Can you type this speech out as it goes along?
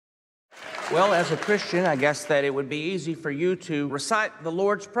Well, as a Christian, I guess that it would be easy for you to recite the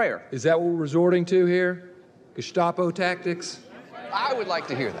Lord's Prayer. Is that what we're resorting to here? Gestapo tactics? I would like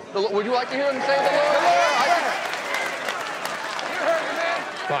to hear that. Would you like to hear them say the Lord?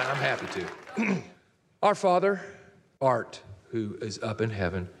 Fine, I'm happy to. Our Father, art who is up in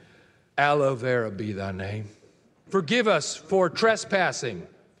heaven, aloe vera be thy name. Forgive us for trespassing,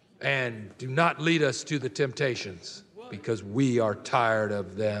 and do not lead us to the temptations, because we are tired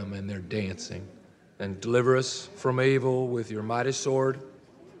of them and their dancing. And deliver us from evil with your mighty sword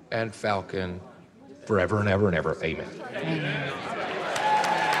and falcon, forever and ever and ever. Amen.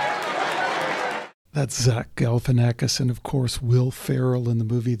 That's Zach Galifianakis and, of course, Will Ferrell in the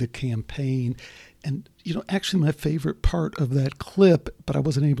movie The Campaign. And, actually my favorite part of that clip, but I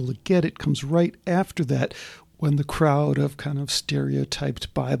wasn't able to get it, comes right after that, when the crowd of kind of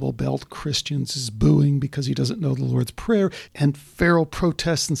stereotyped Bible Belt Christians is booing because he doesn't know the Lord's Prayer. And Ferrell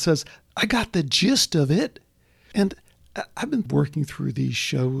protests and says, I got the gist of it. And I've been working through these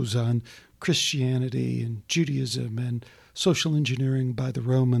shows on Christianity and Judaism and social engineering by the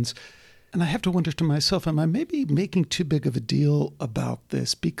Romans. And I have to wonder to myself, am I maybe making too big of a deal about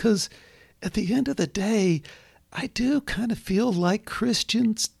this? Because at the end of the day, I do kind of feel like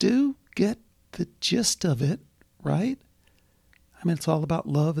Christians do get the gist of it, right? I mean, it's all about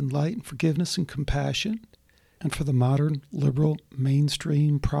love and light and forgiveness and compassion. And for the modern, liberal,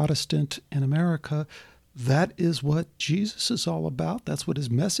 mainstream Protestant in America, that is what Jesus is all about. That's what his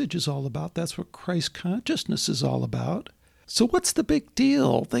message is all about. That's what Christ consciousness is all about. So what's the big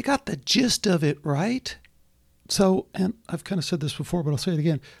deal? They got the gist of it, right? So, and I've kind of said this before, but I'll say it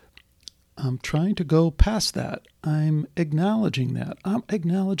again. I'm trying to go past that. I'm acknowledging that. I'm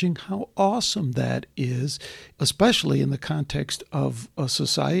acknowledging how awesome that is, especially in the context of a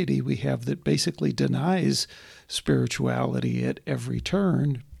society we have that basically denies spirituality at every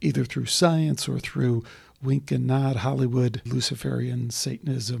turn, either through science or through wink and nod, Hollywood, Luciferian,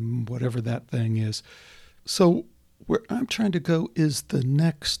 Satanism, whatever that thing is. So where I'm trying to go is the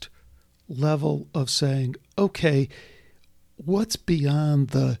next level of saying, okay, what's beyond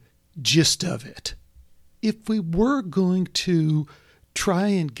the gist of it? If we were going to try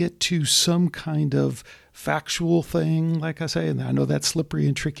and get to some kind of factual thing, like I say, and I know that's slippery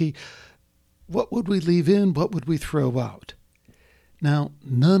and tricky, what would we leave in? What would we throw out? Now,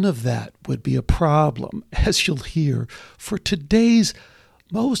 none of that would be a problem, as you'll hear, for today's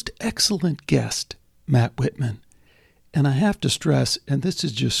most excellent guest, Matt Whitman. And I have to stress, and this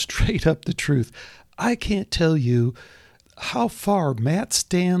is just straight up the truth, I can't tell you how far Matt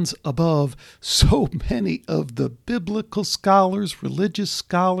stands above so many of the biblical scholars, religious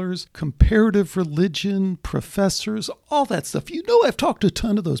scholars, comparative religion professors, all that stuff. I've talked to a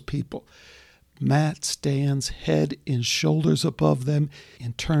ton of those people. Matt stands head and shoulders above them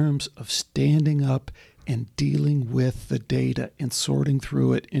in terms of standing up and dealing with the data and sorting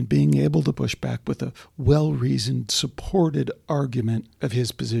through it and being able to push back with a well-reasoned, supported argument of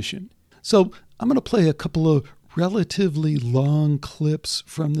his position. So I'm going to play a couple of relatively long clips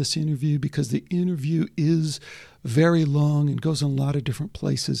from this interview because the interview is very long and goes in a lot of different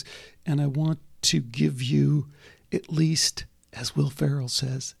places. And I want to give you at least, as Will Ferrell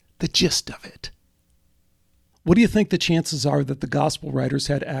says, the gist of it. What do you think the chances are that the gospel writers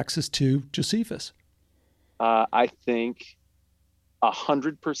had access to Josephus? I think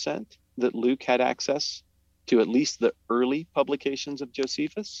 100% that Luke had access to at least the early publications of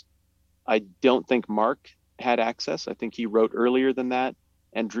Josephus. I don't think Mark had access. I think he wrote earlier than that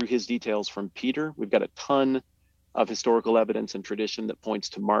and drew his details from Peter. We've got a ton of historical evidence and tradition that points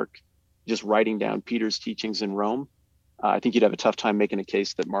to Mark just writing down Peter's teachings in Rome. I think you'd have a tough time making a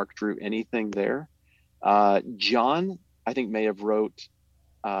case that Mark drew anything there. John, I think, may have wrote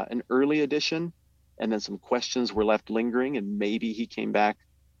an early edition, and then some questions were left lingering, and maybe he came back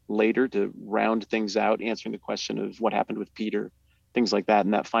later to round things out, answering the question of what happened with Peter, things like that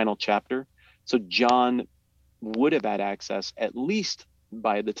in that final chapter. So John would have had access at least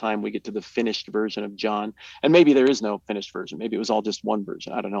by the time we get to the finished version of John. And maybe there is no finished version. Maybe it was all just one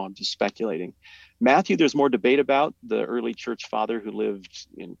version. I don't know. I'm just speculating. Matthew, there's more debate about. The early church father who lived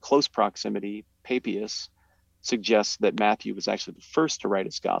in close proximity, Papias, suggests that Matthew was actually the first to write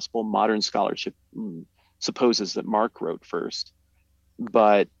his gospel. Modern scholarship supposes that Mark wrote first.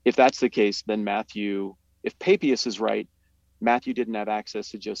 But if that's the case, then Matthew, if Papias is right, Matthew didn't have access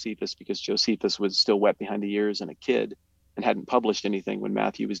to Josephus because Josephus was still wet behind the ears and a kid and hadn't published anything when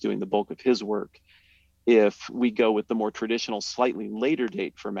Matthew was doing the bulk of his work. If we go with the more traditional, slightly later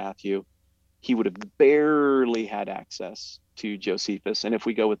date for Matthew, he would have barely had access to Josephus. And if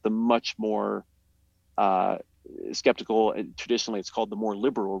we go with the much more skeptical, and traditionally it's called the more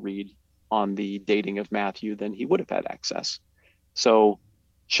liberal read, on the dating of Matthew, then he would have had access. So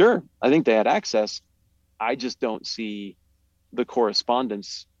sure, I think they had access. I just don't see the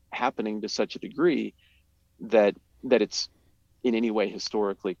correspondence happening to such a degree that it's in any way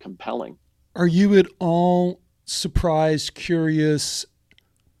historically compelling. Are you at all surprised, curious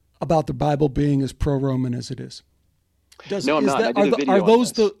about the Bible being as pro-Roman as it is? No, I'm not. I did a video on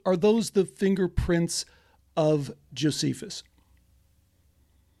this. Are those the fingerprints of Josephus?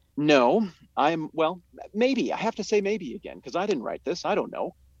 No, maybe. I have to say maybe again, because I didn't write this. I don't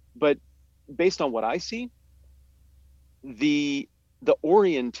know. But based on what I see, the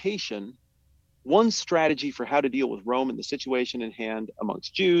orientation, one strategy for how to deal with Rome and the situation in hand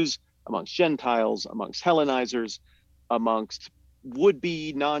amongst Jews, amongst Gentiles, amongst Hellenizers, amongst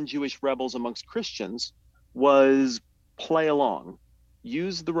would-be non-Jewish rebels, amongst Christians, was play along.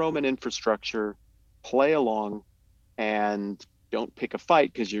 Use the Roman infrastructure, play along, and don't pick a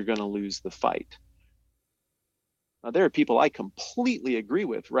fight because you're going to lose the fight. Now, there are people I completely agree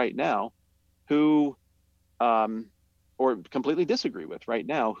with right now who, or completely disagree with right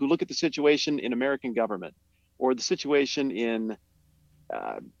now, who look at the situation in American government or the situation in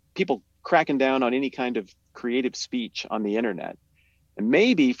people cracking down on any kind of creative speech on the internet. And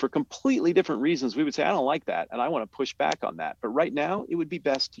maybe for completely different reasons, we would say, I don't like that, and I want to push back on that. But right now, it would be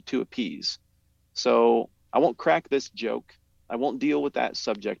best to appease. So I won't crack this joke. I won't deal with that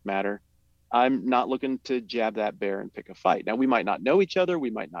subject matter. I'm not looking to jab that bear and pick a fight. Now, we might not know each other. We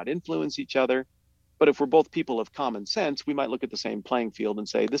might not influence each other. But if we're both people of common sense, we might look at the same playing field and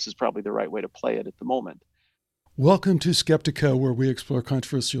say, this is probably the right way to play it at the moment. Welcome to Skeptiko, where we explore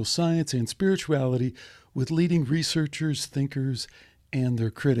controversial science and spirituality with leading researchers, thinkers, and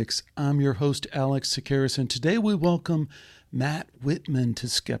their critics. I'm your host, Alex Tsakiris, and today we welcome Matt Whitman to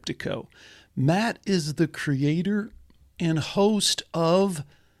Skeptiko. Matt is the creator and host of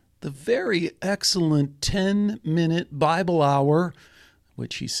the very excellent 10-minute Bible Hour,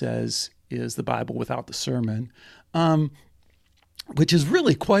 which he says is the Bible without the sermon, which is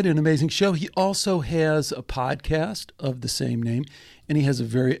really quite an amazing show. He also has a podcast of the same name, and he has a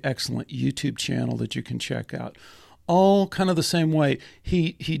very excellent YouTube channel that you can check out. All kind of the same way.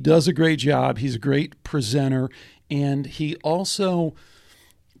 He does a great job. He's a great presenter, and he also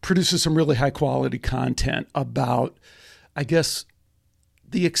produces some really high-quality content about, I guess,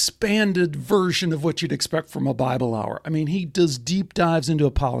 the expanded version of what you'd expect from a Bible Hour. I mean, he does deep dives into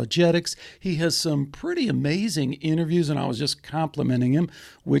apologetics. He has some pretty amazing interviews, and I was just complimenting him,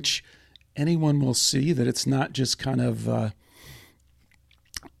 which anyone will see that it's not just kind of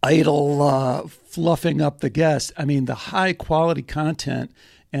idle fluffing up the guest. I mean, the high quality content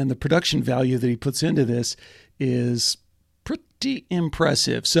and the production value that he puts into this is pretty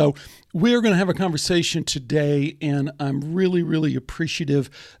impressive. So we're going to have a conversation today, and I'm really, really appreciative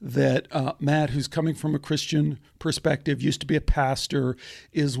that Matt, who's coming from a Christian perspective, used to be a pastor,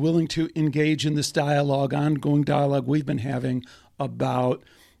 is willing to engage in this dialogue, ongoing dialogue we've been having about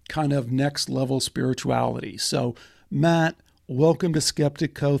kind of next level spirituality. So Matt, welcome to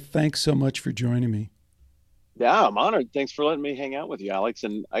Skeptiko. Thanks so much for joining me. Yeah, I'm honored. Thanks for letting me hang out with you, Alex.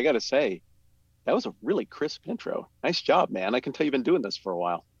 And I got to say, that was a really crisp intro. Nice job, man. I can tell you've been doing this for a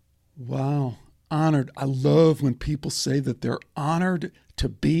while. Wow. Honored. I love when people say that they're honored to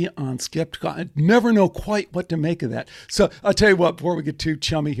be on Skeptiko. I never know quite what to make of that. So I'll tell you what, before we get too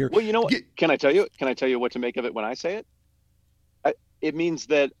chummy here. Well, you know what? Can I tell you what to make of it when I say it? It means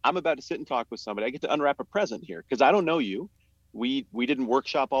that I'm about to sit and talk with somebody. I get to unwrap a present here because I don't know you. We didn't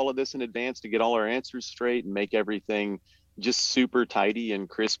workshop all of this in advance to get all our answers straight and make everything just super tidy and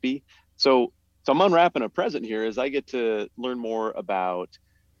crispy. So I'm unwrapping a present here as I get to learn more about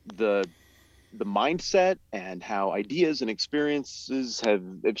the mindset and how ideas and experiences have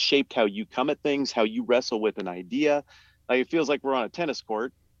shaped how you come at things, how you wrestle with an idea. Like, it feels like we're on a tennis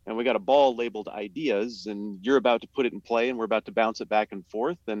court and we got a ball labeled ideas, and you're about to put it in play and we're about to bounce it back and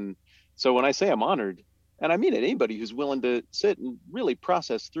forth. And so when I say I'm honored, and I mean it, anybody who's willing to sit and really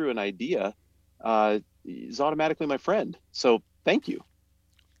process through an idea is automatically my friend. So thank you.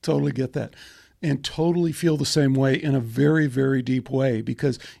 Totally get that. And totally feel the same way in a very, very deep way.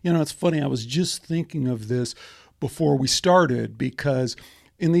 Because, you know, it's funny, I was just thinking of this before we started, because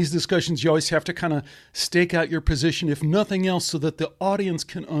in these discussions, you always have to kind of stake out your position, if nothing else, so that the audience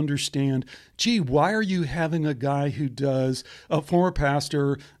can understand, gee, why are you having a guy who does, a former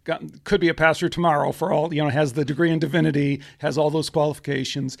pastor, could be a pastor tomorrow for all, you know, has the degree in divinity, has all those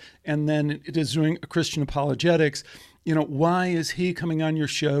qualifications, and then it is doing Christian apologetics. You know, why is he coming on your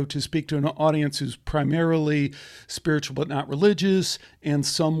show to speak to an audience who's primarily spiritual but not religious and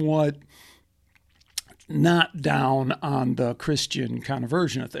somewhat not down on the Christian kind of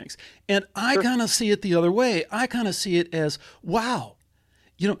version of things. And I kind of see it the other way. I kind of see it as, wow,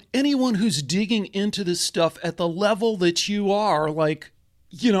 anyone who's digging into this stuff at the level that you are, like,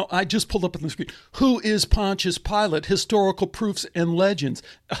 I just pulled up on the screen. Who is Pontius Pilate? Historical proofs and legends.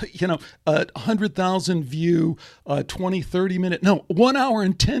 100,000 view, 20, 30 minute, 1 hour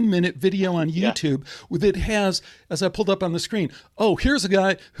and 10 minute video on YouTube that has, as I pulled up on the screen, here's a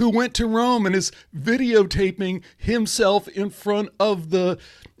guy who went to Rome and is videotaping himself in front of the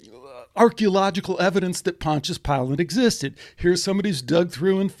archaeological evidence that Pontius Pilate existed. Here's somebody who's dug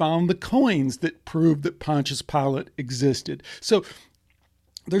through and found the coins that prove that Pontius Pilate existed. So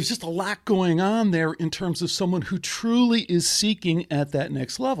there's just a lot going on there in terms of someone who truly is seeking at that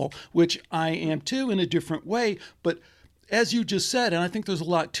next level, which I am too in a different way. But as you just said, and I think there's a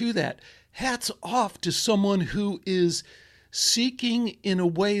lot to that, hats off to someone who is seeking in a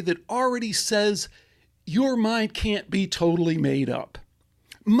way that already says your mind can't be totally made up.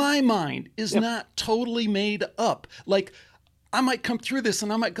 My mind is not totally made up. Like, I might come through this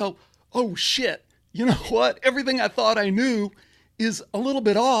and I might go, oh shit, you know what? Everything I thought I knew is a little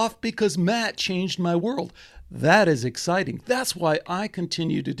bit off because Matt changed my world. That is exciting. That's why I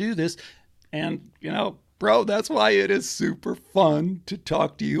continue to do this. And, bro, that's why it is super fun to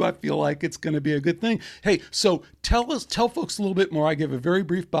talk to you. I feel like it's going to be a good thing. Hey, so tell folks a little bit more. I give a very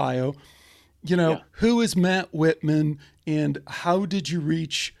brief bio. Who is Matt Whitman and how did you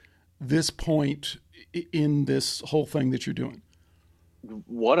reach this point in this whole thing that you're doing?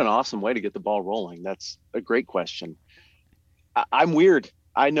 What an awesome way to get the ball rolling. That's a great question. I'm weird.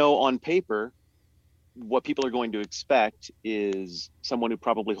 I know on paper, what people are going to expect is someone who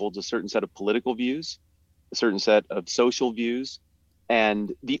probably holds a certain set of political views, a certain set of social views.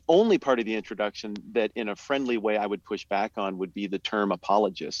 And the only part of the introduction that in a friendly way I would push back on would be the term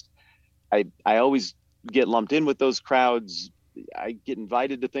apologist. I always get lumped in with those crowds. I get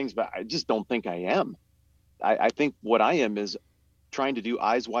invited to things, but I just don't think I am. I think what I am is trying to do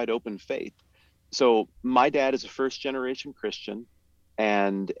eyes wide open faith. So my dad is a first generation Christian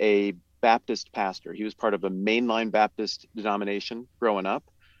and a Baptist pastor. He was part of a mainline Baptist denomination growing up.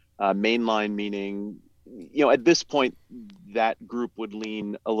 Mainline meaning, at this point, that group would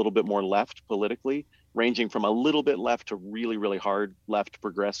lean a little bit more left politically, ranging from a little bit left to really, really hard left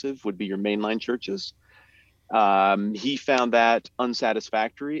progressive would be your mainline churches. He found that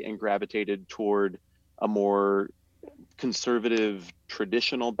unsatisfactory and gravitated toward a more conservative,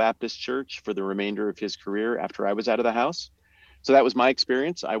 traditional Baptist church for the remainder of his career after I was out of the house. So that was my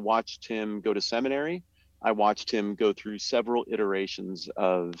experience. I watched him go to seminary. I watched him go through several iterations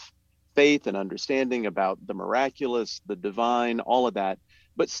of faith and understanding about the miraculous, the divine, all of that,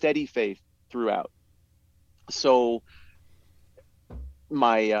 but steady faith throughout. So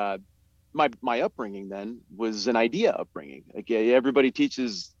my upbringing then was an idea upbringing. Okay, everybody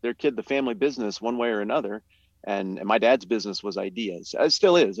teaches their kid the family business one way or another. And my dad's business was ideas. It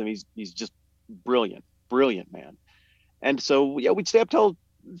still is. I mean, he's just brilliant man. And so, we'd stay up till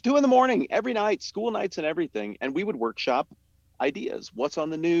 2 a.m. every night, school nights and everything. And we would workshop ideas. What's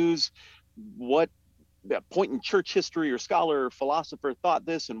on the news? What point in church history or scholar or philosopher thought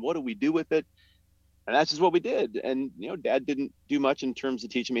this? And what do we do with it? And that's just what we did. And, Dad didn't do much in terms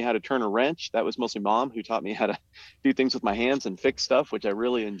of teaching me how to turn a wrench. That was mostly Mom who taught me how to do things with my hands and fix stuff, which I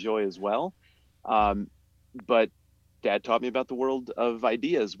really enjoy as well. But Dad taught me about the world of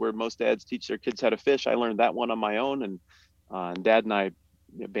ideas, where most dads teach their kids how to fish. I learned that one on my own, and Dad and I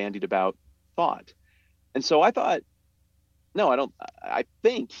bandied about thought. And so I thought, I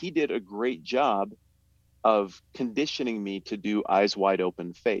think he did a great job of conditioning me to do eyes wide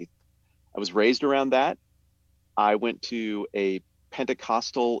open faith. I was raised around that. I went to a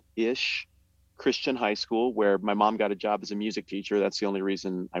Pentecostal-ish Christian high school where my mom got a job as a music teacher. That's the only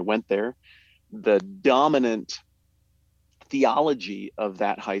reason I went there. The dominant theology of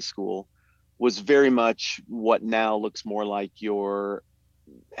that high school was very much what now looks more like your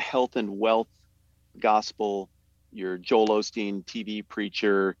health and wealth gospel, your Joel Osteen TV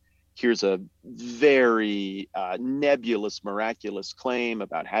preacher. Here's a very nebulous, miraculous claim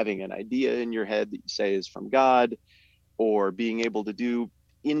about having an idea in your head that you say is from God, or being able to do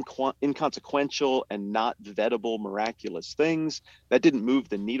inconsequential and not vettable miraculous things. That didn't move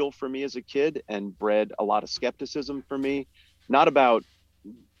the needle for me as a kid and bred a lot of skepticism for me, not about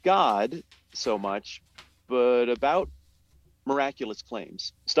God so much, but about miraculous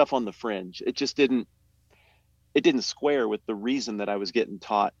claims, stuff on the fringe. It didn't square with the reason that I was getting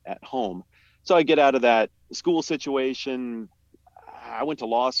taught at home. So I get out of that school situation. I went to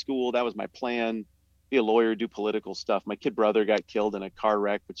law school. That was my plan. Be a lawyer, do political stuff. My kid brother got killed in a car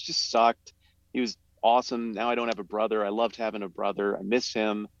wreck, which just sucked. He was awesome. Now I don't have a brother. I loved having a brother. I miss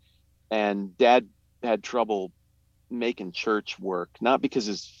him. And Dad had trouble making church work, not because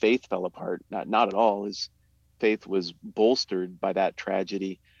his faith fell apart, not at all. His faith was bolstered by that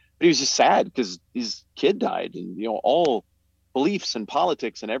tragedy, but he was just sad because his kid died. And, you know, all beliefs and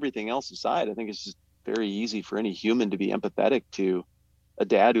politics and everything else aside, I think it's just very easy for any human to be empathetic to a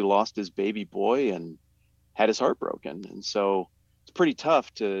dad who lost his baby boy and had his heart broken. And so it's pretty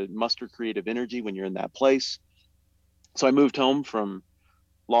tough to muster creative energy when you're in that place. So I moved home from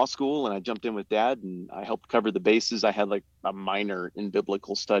law school and I jumped in with Dad and I helped cover the bases. I had like a minor in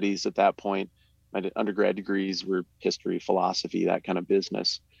biblical studies at that point. My undergrad degrees were history, philosophy, that kind of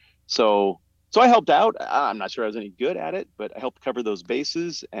business. So I helped out. I'm not sure I was any good at it, but I helped cover those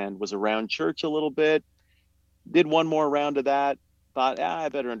bases and was around church a little bit. Did one more round of that. Thought, I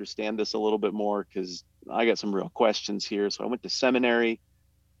better understand this a little bit more because I got some real questions here. So I went to seminary,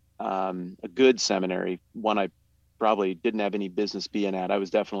 a good seminary, one I probably didn't have any business being at. I was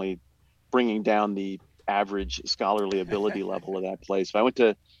definitely bringing down the average scholarly ability level of that place. So I went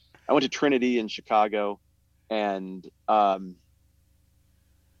to Trinity in Chicago, and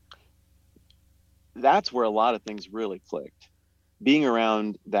that's where a lot of things really clicked. Being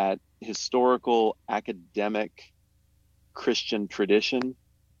around that historical, academic, Christian tradition,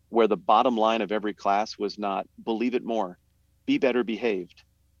 where the bottom line of every class was not believe it more, be better behaved,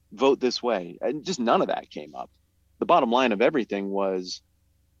 vote this way, and just none of that came up. The bottom line of everything was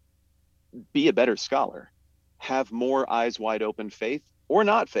be a better scholar, have more eyes wide open faith or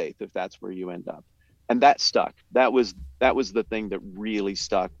not faith if that's where you end up. And that stuck. That was the thing that really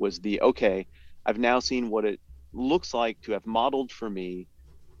stuck, was the, okay, I've now seen what it looks like to have modeled for me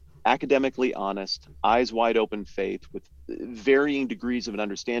academically honest, eyes wide open faith with varying degrees of an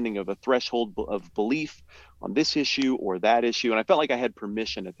understanding of a threshold of belief on this issue or that issue. And I felt like I had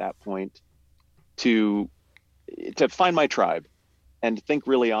permission at that point to find my tribe and think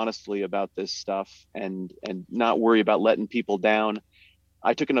really honestly about this stuff and not worry about letting people down.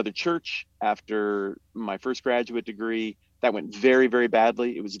 I took another church after my first graduate degree. That went very, very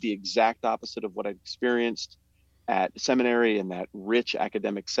badly. It was the exact opposite of what I'd experienced at seminary in that rich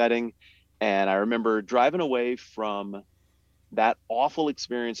academic setting. And I remember driving away from that awful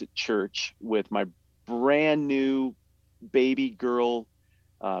experience at church with my brand new baby girl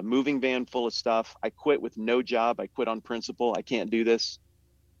moving van full of stuff. I quit with no job. I quit on principle. I can't do this.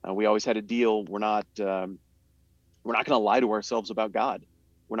 We always had a deal. We're not going to lie to ourselves about God.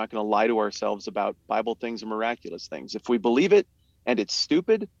 We're not going to lie to ourselves about Bible things and miraculous things. If we believe it and it's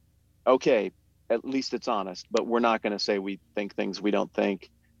stupid, okay, at least it's honest. But we're not going to say we think things we don't think.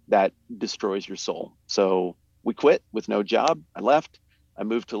 That destroys your soul. So we quit with no job. I left. I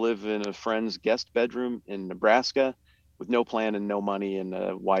moved to live in a friend's guest bedroom in Nebraska with no plan and no money and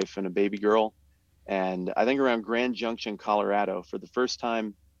a wife and a baby girl. And I think around Grand Junction, Colorado, for the first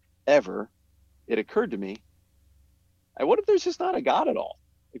time ever, it occurred to me, what if there's just not a God at all?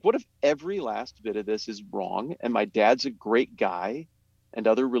 Like, what if every last bit of this is wrong and my dad's a great guy and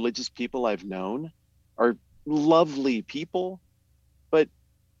other religious people I've known are lovely people, but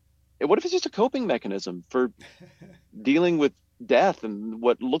what if it's just a coping mechanism for dealing with death and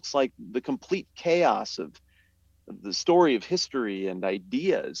what looks like the complete chaos of the story of history and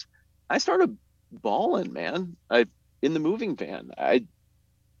ideas? I started bawling, man. In the moving van.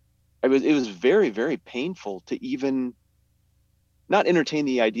 It was very, very painful to even not entertain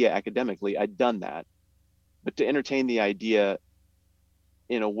the idea academically. I'd done that, but to entertain the idea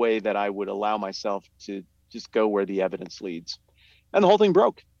in a way that I would allow myself to just go where the evidence leads. And the whole thing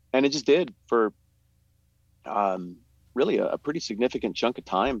broke. And it just did for really a pretty significant chunk of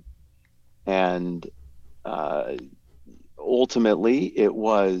time. And ultimately, it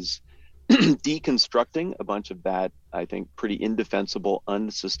was deconstructing a bunch of that, I think, pretty indefensible,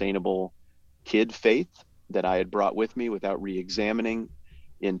 unsustainable kid faith that I had brought with me without re-examining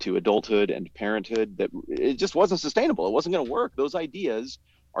into adulthood and parenthood, that it just wasn't sustainable. It wasn't going to work. Those ideas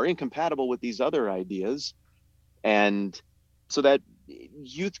are incompatible with these other ideas. And so that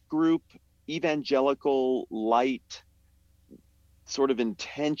youth group, evangelical, light, sort of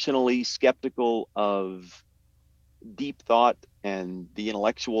intentionally skeptical of deep thought and the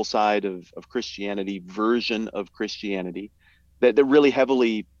intellectual side of Christianity, version of Christianity, that really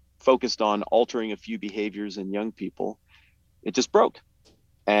heavily focused on altering a few behaviors in young people, it just broke.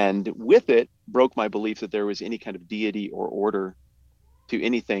 And with it, broke my belief that there was any kind of deity or order to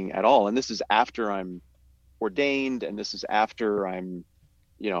anything at all. And this is after I'm ordained, and this is after I'm,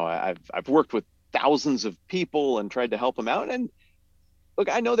 I've worked with thousands of people and tried to help them out. And look,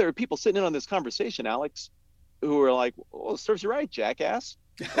 I know there are people sitting in on this conversation, Alex, who are like, well, it serves you right, jackass.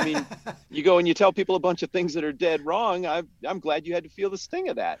 I mean, you go and you tell people a bunch of things that are dead wrong. I'm glad you had to feel the sting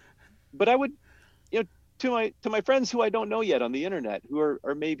of that. But I would, to my friends who I don't know yet on the internet, who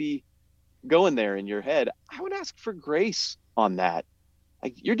are maybe going there in your head, I would ask for grace on that.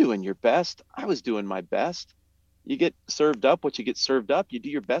 Like, you're doing your best. I was doing my best. You get served up what you get served up. You do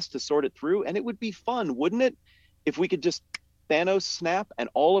your best to sort it through, and it would be fun, wouldn't it, if we could just Thanos snap and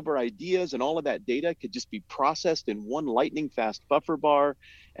all of our ideas and all of that data could just be processed in one lightning fast buffer bar,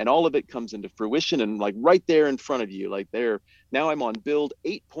 and all of it comes into fruition and like right there in front of you, like there. Now I'm on build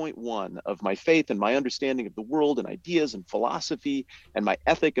 8.1 of my faith and my understanding of the world and ideas and philosophy and my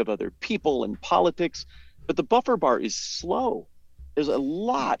ethic of other people and politics. But the buffer bar is slow. There's a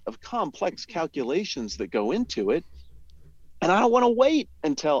lot of complex calculations that go into it. And I don't want to wait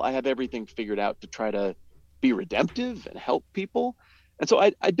until I have everything figured out to try to be redemptive and help people. And so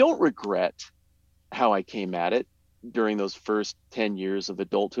I don't regret how I came at it during those first 10 years of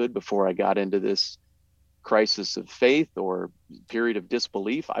adulthood before I got into this crisis of faith or period of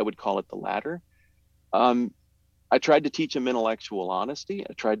disbelief. I would call it the latter. I tried to teach them intellectual honesty.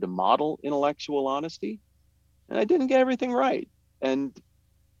 I tried to model intellectual honesty, and I didn't get everything right. And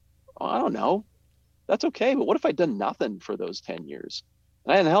I don't know, that's okay. But what if I'd done nothing for those 10 years?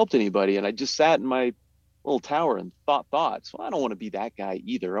 I hadn't helped anybody, and I just sat in my little tower and thought thoughts. Well, I don't want to be that guy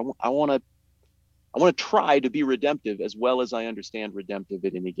either. I want to try to be redemptive as well as I understand redemptive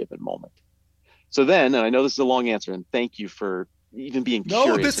at any given moment. So then, and I know this is a long answer, and thank you for even being curious.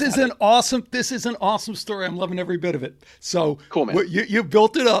 No, this is an awesome story. I'm loving every bit of it. So cool, man. You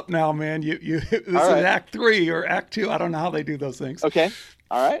built it up now, man. This is right. Act 3 or Act 2. I don't know how they do those things. Okay.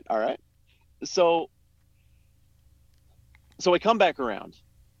 All right. So I come back around.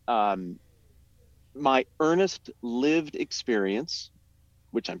 My earnest lived experience,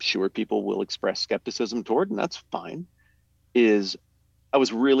 which I'm sure people will express skepticism toward, and that's fine, is I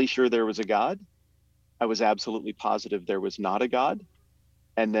was really sure there was a God. I was absolutely positive there was not a God.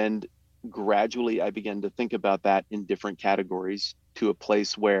 And then gradually I began to think about that in different categories to a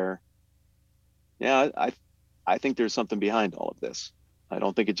place where, I think there's something behind all of this. I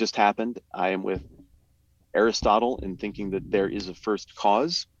don't think it just happened. I am with Aristotle in thinking that there is a first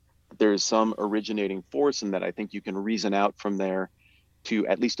cause. There is some originating force, and that I think you can reason out from there to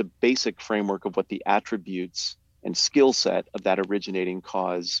at least a basic framework of what the attributes and skill set of that originating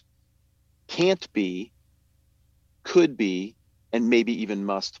cause can't be, could be, and maybe even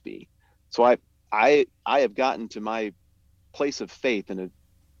must be. So I have gotten to my place of faith in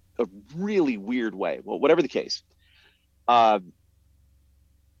a really weird way. Well, whatever the case,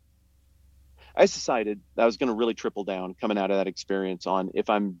 I decided that I was going to really triple down coming out of that experience on, if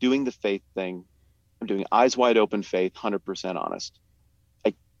I'm doing the faith thing, I'm doing eyes wide open faith, 100% honest.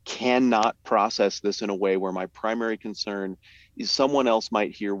 I cannot process this in a way where my primary concern is someone else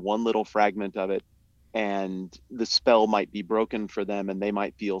might hear one little fragment of it and the spell might be broken for them and they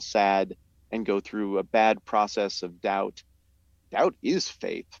might feel sad and go through a bad process of doubt. Doubt is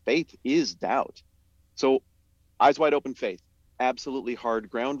faith. Faith is doubt. So eyes wide open faith, absolutely hard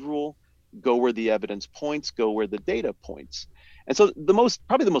ground rule. Go where the evidence points, go where the data points. And so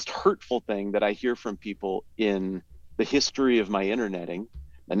probably the most hurtful thing that I hear from people in the history of my interneting,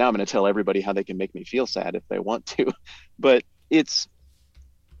 and now I'm going to tell everybody how they can make me feel sad if they want to, but it's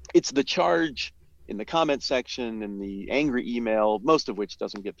the charge in the comment section and the angry email, most of which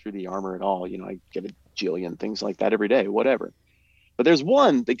doesn't get through the armor at all. I get a jillion things like that every day, whatever. But there's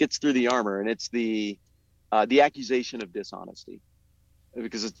one that gets through the armor, and it's the accusation of dishonesty,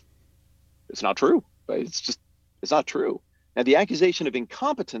 because it's not true. Right? It's not true. Now, the accusation of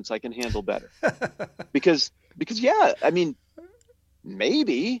incompetence I can handle better, because yeah, I mean,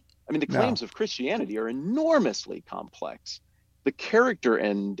 maybe. I mean, the claims of Christianity are enormously complex. The character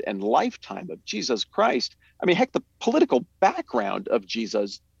and lifetime of Jesus Christ. I mean, heck, the political background of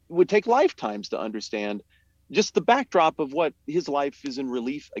Jesus would take lifetimes to understand. Just the backdrop of what his life is in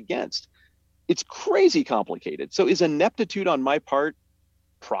relief against. It's crazy complicated. So is ineptitude on my part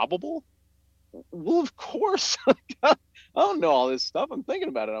probable? Well, of course. I don't know all this stuff. I'm thinking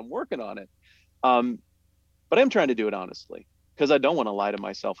about it. I'm working on it. But I'm trying to do it honestly, because I don't want to lie to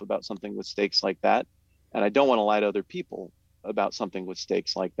myself about something with stakes like that. And I don't want to lie to other people about something with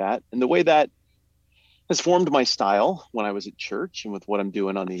stakes like that. And the way that has formed my style when I was at church and with what I'm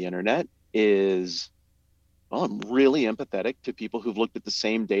doing on the internet is, well, I'm really empathetic to people who've looked at the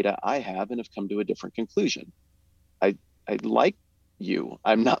same data I have and have come to a different conclusion. I like you.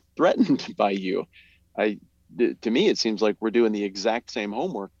 I'm not threatened by you. To me, it seems like we're doing the exact same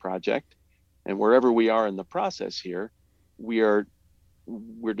homework project, and wherever we are in the process here, we're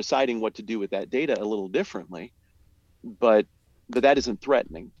deciding what to do with that data a little differently. But that isn't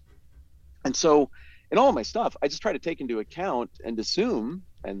threatening. And so in all of my stuff, I just try to take into account and assume,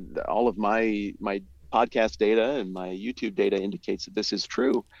 and all of my podcast data and my YouTube data indicates that this is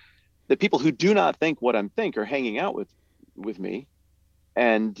true, that people who do not think what I'm think are hanging out with me,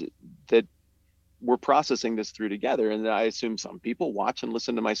 and that we're processing this through together. And I assume some people watch and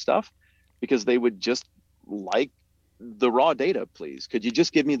listen to my stuff because they would just like the raw data. Please, could you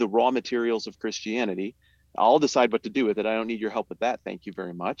just give me the raw materials of Christianity? I'll decide what to do with it. I don't need your help with that. Thank you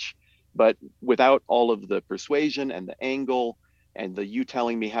very much. But without all of the persuasion and the angle and the you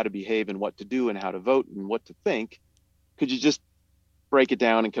telling me how to behave and what to do and how to vote and what to think, could you just break it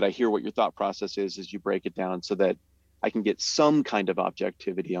down, and could I hear what your thought process is as you break it down so that I can get some kind of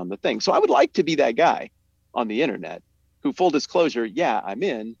objectivity on the thing? So I would like to be that guy on the internet who, full disclosure, yeah, I'm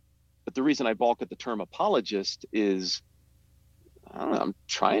in, but the reason I balk at the term apologist is, I don't know, I'm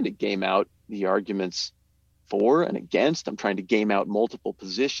trying to game out the arguments for and against. I'm trying to game out multiple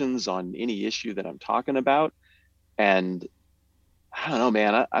positions on any issue that I'm talking about. And I don't know,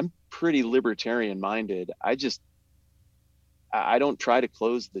 man, I'm pretty libertarian minded. I don't try to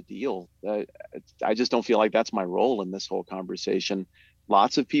close the deal. I just don't feel like that's my role in this whole conversation.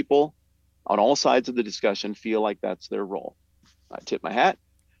 Lots of people on all sides of the discussion feel like that's their role. I tip my hat.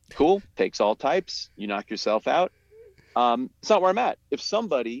 Cool. Takes all types. You knock yourself out. It's not where I'm at. If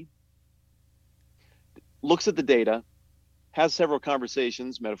somebody looks at the data, has several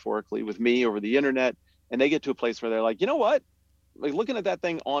conversations metaphorically with me over the internet, and they get to a place where they're like, you know what? Like, looking at that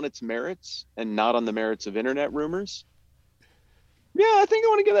thing on its merits and not on the merits of internet rumors, yeah, I think I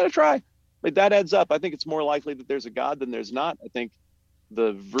want to give that a try. Like, that adds up. I think it's more likely that there's a God than there's not. I think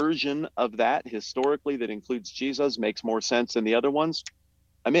the version of that historically that includes Jesus makes more sense than the other ones.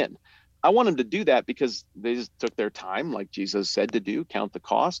 I'm in. I want them to do that because they just took their time, like Jesus said to do, count the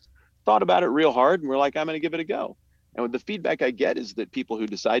cost, thought about it real hard, and we're like, I'm going to give it a go. And the feedback I get is that people who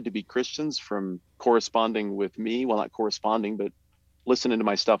decide to be Christians from corresponding with me, well, not corresponding, but listening to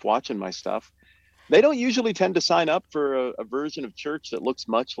my stuff, watching my stuff, they don't usually tend to sign up for a version of church that looks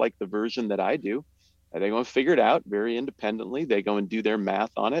much like the version that I do. They go and figure it out very independently. They go and do their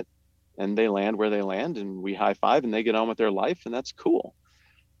math on it, and they land where they land, and we high five, and they get on with their life, and that's cool.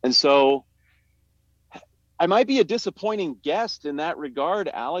 And so I might be a disappointing guest in that regard,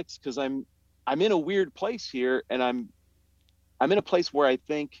 Alex, because I'm in a weird place here, and I'm in a place where I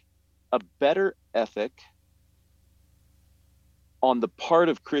think a better ethic on the part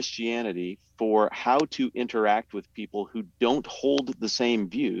of Christianity for how to interact with people who don't hold the same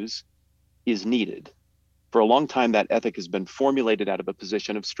views is needed. For a long time, that ethic has been formulated out of a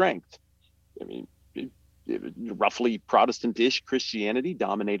position of strength. I mean, roughly Protestant-ish Christianity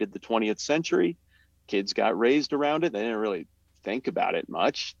dominated the 20th century. Kids got raised around it. They didn't really think about it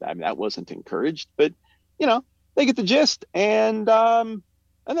much. I mean, that wasn't encouraged, but they get the gist, and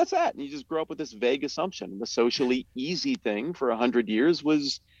that's that. And you just grow up with this vague assumption. The socially easy thing for 100 years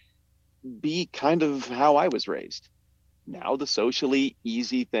was be kind of how I was raised. Now the socially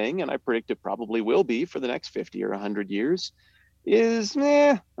easy thing, and I predict it probably will be for the next 50 or 100 years, is,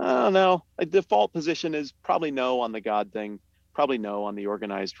 I don't know. A default position is probably no on the God thing, probably no on the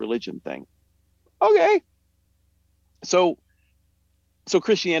organized religion thing. Okay. So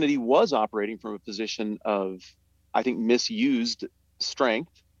Christianity was operating from a position of, I think, misused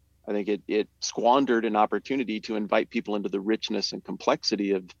strength. I think it squandered an opportunity to invite people into the richness and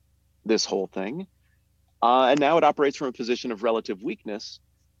complexity of this whole thing. And now it operates from a position of relative weakness.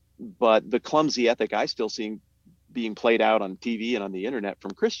 But the clumsy ethic I still see being played out on TV and on the internet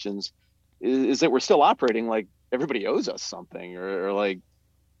from Christians is that we're still operating like everybody owes us something, or like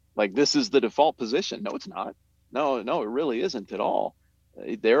this is the default position. No, it's not. No, it really isn't at all.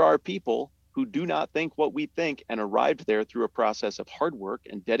 There are people who do not think what we think and arrived there through a process of hard work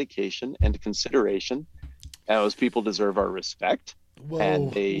and dedication and consideration. And those people deserve our respect.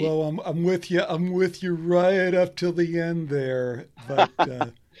 Whoa, I'm with you. I'm with you right up till the end there. But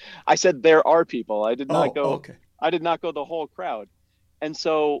I said there are people. I did not go. Okay. I did not go the whole crowd. And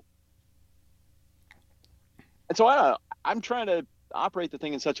so I don't know. I'm trying to operate the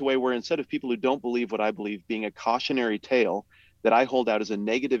thing in such a way where, instead of people who don't believe what I believe being a cautionary tale that I hold out as a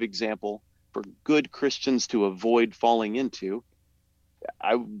negative example for good Christians to avoid falling into,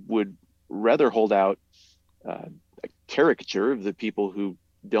 I would rather hold out a caricature of the people who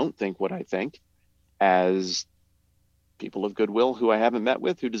don't think what I think as people of goodwill who I haven't met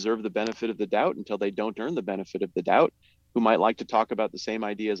with, who deserve the benefit of the doubt until they don't earn the benefit of the doubt, who might like to talk about the same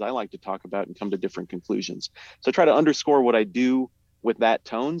ideas I like to talk about and come to different conclusions. So I try to underscore what I do with that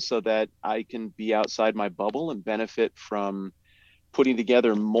tone so that I can be outside my bubble and benefit from putting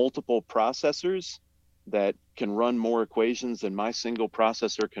together multiple processors that can run more equations than my single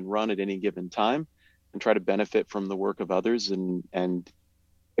processor can run at any given time, and try to benefit from the work of others, and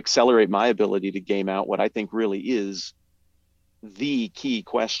accelerate my ability to game out what I think really is the key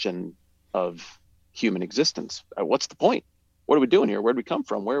question of human existence. What's the point? What are we doing here? Where do we come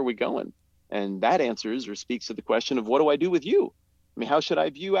from? Where are we going? And that answers or speaks to the question of, what do I do with you? I mean, how should I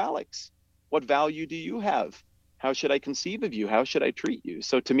view Alex? What value do you have? How should I conceive of you? How should I treat you?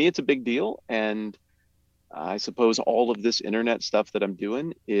 So to me, it's a big deal. And I suppose all of this internet stuff that I'm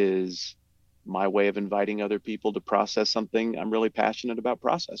doing is my way of inviting other people to process something I'm really passionate about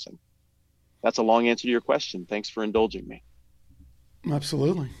processing. That's a long answer to your question. Thanks for indulging me.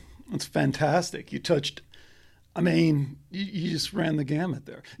 Absolutely. That's fantastic. You touched, I mean, you just ran the gamut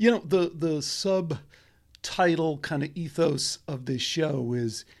there. You know, the subtitle kind of ethos of this show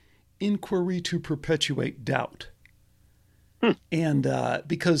is Inquiry to Perpetuate Doubt. And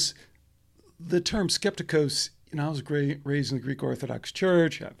because the term skeptikos, you know, I was raised in the Greek Orthodox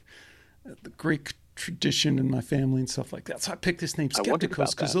Church. I have the Greek tradition in my family and stuff like that. So I picked this name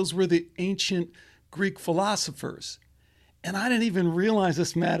skeptikos because those were the ancient Greek philosophers. And I didn't even realize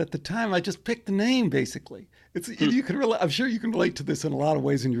this, Matt, at the time. I just picked the name, basically. You can I'm sure you can relate to this in a lot of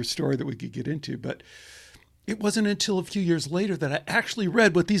ways in your story that we could get into. But it wasn't until a few years later that I actually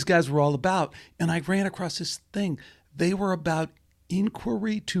read what these guys were all about. And I ran across this thing. They were about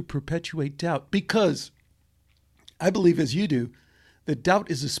inquiry to perpetuate doubt, because I believe, as you do, that doubt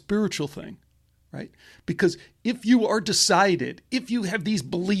is a spiritual thing, right? Because if you are decided, if you have these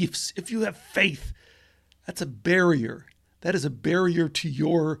beliefs, if you have faith, that's a barrier. That is a barrier to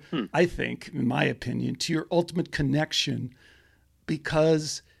your, I think, in my opinion, to your ultimate connection,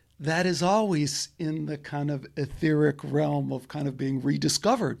 because that is always in the kind of etheric realm of kind of being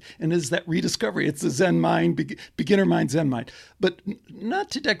rediscovered. And is that rediscovery? It's the Zen mind, beginner mind, Zen mind. But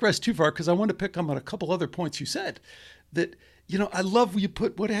not to digress too far, because I want to pick up on a couple other points you said. That, you know, I love you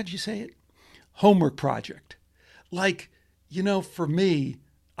put, what had you say it? Homework project. Like, you know, for me,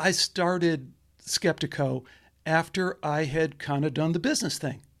 I started Skeptiko after I had kind of done the business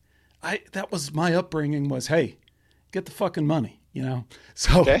thing. That was my upbringing was, hey, get the fucking money, you know?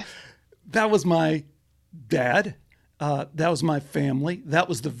 So that was my dad. That was my family. That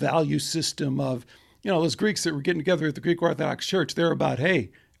was the value system of, you know, those Greeks that were getting together at the Greek Orthodox Church. They're about, hey,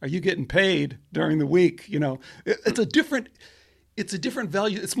 are you getting paid during the week? You know, it's a different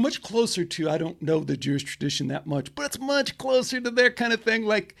value. It's much closer to, I don't know the Jewish tradition that much, but it's much closer to their kind of thing.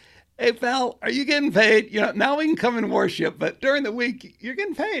 Like, hey, pal, are you getting paid? You know, now we can come and worship, but during the week, you're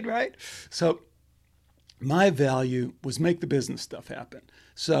getting paid, right? So my value was make the business stuff happen.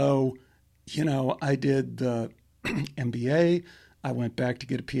 So, you know, I did the MBA. I went back to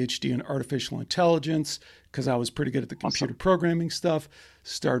get a PhD in artificial intelligence because I was pretty good at the computer programming stuff.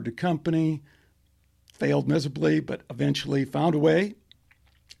 Started a company, failed miserably, but eventually found a way.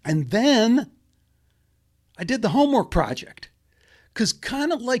 And then I did the homework project. Because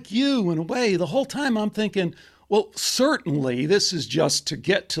kind of like you, in a way, the whole time I'm thinking, well, certainly this is just to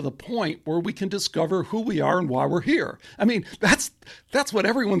get to the point where we can discover who we are and why we're here. I mean, that's what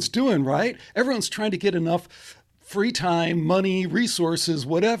everyone's doing, right? Everyone's trying to get enough free time, money, resources,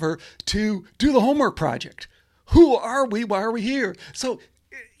 whatever, to do the homework project. Who are we? Why are we here? So,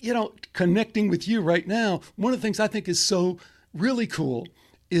 you know, connecting with you right now, one of the things I think is so really cool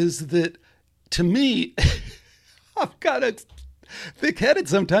is that, to me, I've got a thick-headed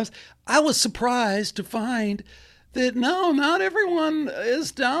sometimes. I was surprised to find that no, not everyone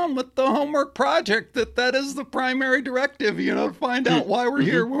is down with the homework project, that is the primary directive, you know, to find out why we're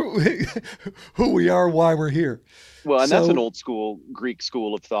here, who we are, why we're here. Well, and that's an old school Greek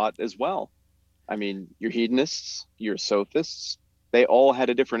school of thought as well. I mean, your hedonists, your sophists, they all had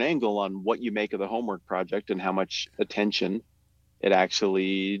a different angle on what you make of the homework project and how much attention it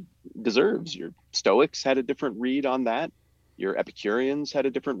actually deserves. Your Stoics had a different read on that. Your Epicureans had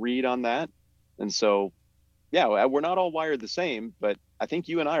a different read on that. And so, yeah, we're not all wired the same, but I think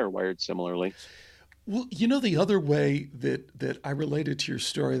you and I are wired similarly. Well, you know, the other way that I related to your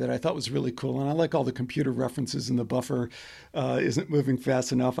story that I thought was really cool, and I like all the computer references in the buffer isn't moving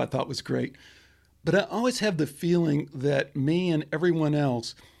fast enough, I thought was great. But I always have the feeling that me and everyone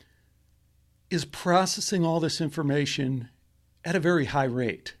else is processing all this information at a very high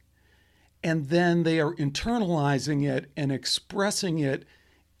rate. And then they are internalizing it and expressing it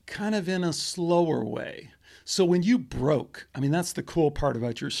kind of in a slower way. So when you broke, I mean, that's the cool part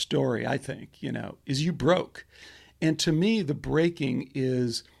about your story, I think, you know, is you broke. And to me, the breaking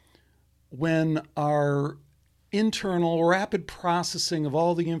is when our internal rapid processing of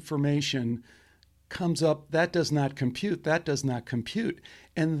all the information comes up, that does not compute, that does not compute.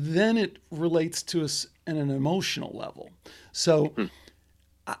 And then it relates to us in an emotional level. So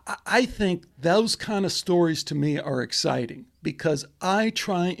I think those kind of stories to me are exciting because I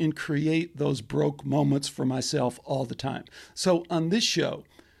try and create those broke moments for myself all the time. So on this show,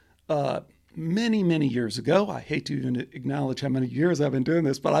 many, many years ago, I hate to even acknowledge how many years I've been doing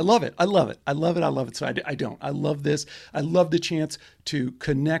this, but I love it. I love it. I love it. I love it. So I don't. I love this. I love the chance to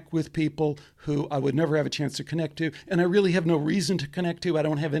connect with people who I would never have a chance to connect to. And I really have no reason to connect to. I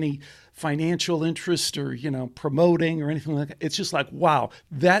don't have any financial interest or, promoting or anything like that. It's just like, wow,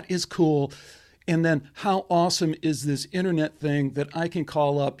 that is cool. And then how awesome is this internet thing that I can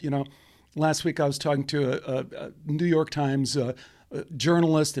call up, last week I was talking to a New York Times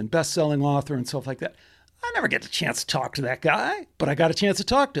journalist and best-selling author and stuff like that. I never get the chance to talk to that guy, but I got a chance to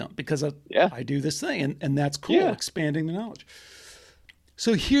talk to him because I do this thing, and that's cool, expanding the knowledge.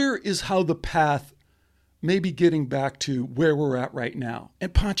 So here is how the path may be getting back to where we're at right now.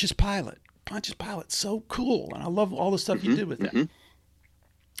 And Pontius Pilate, so cool, and I love all the stuff you did with that.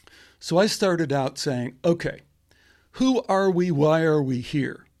 So I started out saying, okay, who are we? Why are we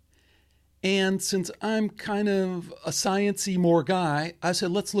here? And since I'm kind of a sciencey more guy, I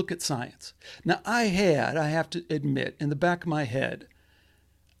said, let's look at science. Now, I have to admit, in the back of my head,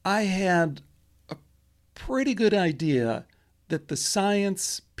 I had a pretty good idea that the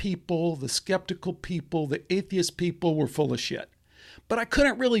science people, the skeptical people, the atheist people were full of shit. But I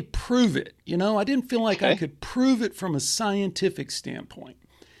couldn't really prove it. I didn't feel like I could prove it from a scientific standpoint.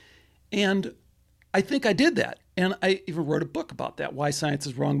 And I think I did that. And I even wrote a book about that, why science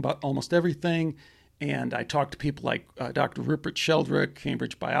is wrong about almost everything. And I talked to people like Dr. Rupert Sheldrake,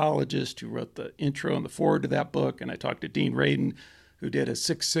 Cambridge biologist, who wrote the intro and the foreword to that book. And I talked to Dean Radin, who did a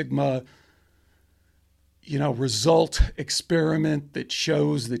Six Sigma, result experiment that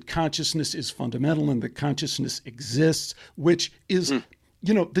shows that consciousness is fundamental and that consciousness exists, which is,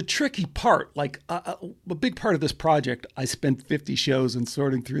 the tricky part. Like a big part of this project, I spent 50 shows and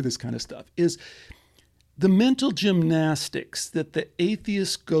sorting through this kind of stuff, is the mental gymnastics that the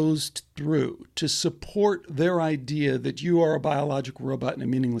atheist goes through to support their idea that you are a biological robot in a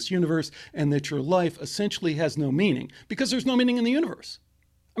meaningless universe and that your life essentially has no meaning because there's no meaning in the universe.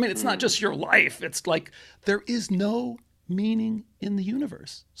 I mean, it's not just your life. It's like there is no meaning in the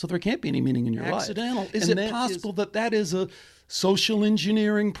universe. So there can't be any meaning in your life. Accidental. Is it possible that is a social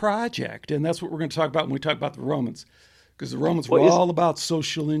engineering project? And that's what we're going to talk about when we talk about the Romans. Because the Romans were all about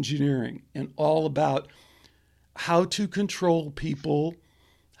social engineering and all about how to control people,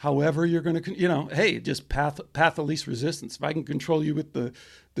 however you're going to, just path of least resistance. If I can control you with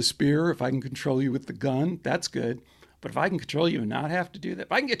the spear, if I can control you with the gun, that's good. But if I can control you and not have to do that,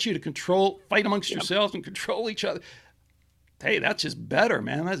 if I can get you to fight amongst yourselves and control each other, hey, that's just better,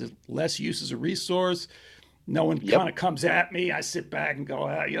 man. That's just less use as a resource. No one kind of comes at me. I sit back and go,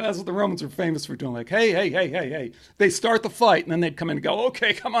 that's what the Romans are famous for doing. Like, hey. They start the fight, and then they'd come in and go,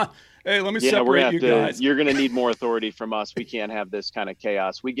 okay, come on. Hey, let me separate you guys. You're going to need more authority from us. We can't have this kind of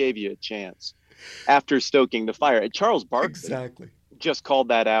chaos. We gave you a chance after stoking the fire. Charles Barkley just called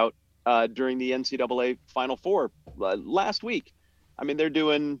that out during the NCAA Final Four last week. I mean, they're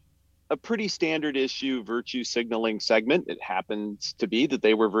doing a pretty standard issue virtue signaling segment. It happens to be that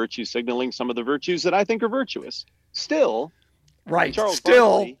they were virtue signaling some of the virtues that I think are virtuous. Still, right? Charles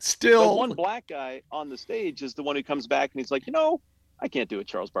Barkley, the one black guy on the stage is the one who comes back and he's like, I can't do a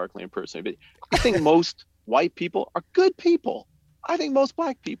Charles Barkley impersonation, but I think most white people are good people. I think most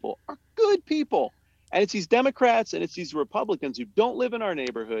black people are good people. And it's these Democrats and it's these Republicans who don't live in our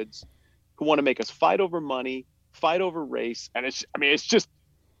neighborhoods, who want to make us fight over money, fight over race. And it's just,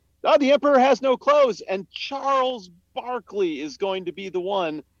 the emperor has no clothes. And Charles Barkley is going to be the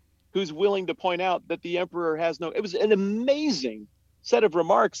one who's willing to point out that the emperor has no, it was an amazing set of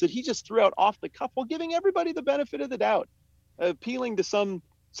remarks that he just threw out off the cuff while giving everybody the benefit of the doubt, appealing to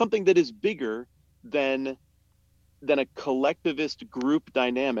something that is bigger than a collectivist group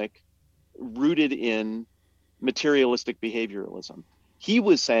dynamic rooted in materialistic behavioralism. He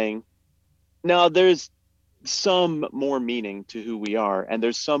was saying, now there's some more meaning to who we are, and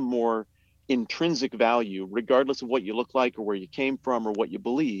there's some more intrinsic value, regardless of what you look like or where you came from or what you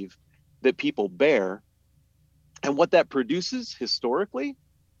believe, that people bear. And what that produces historically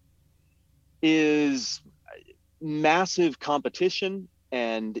is massive competition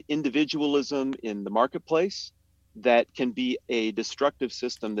and individualism in the marketplace that can be a destructive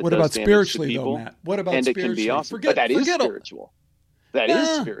system that does damage to people. Though, Matt? What about and spiritually? It can be awesome. But that is spiritual. That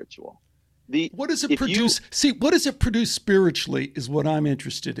is spiritual. What does it if produce? What does it produce spiritually is what I'm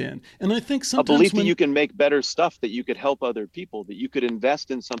interested in. And I think a sometimes belief that you can make better stuff, that you could help other people, that you could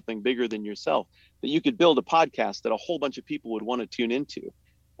invest in something bigger than yourself, that you could build a podcast that a whole bunch of people would want to tune into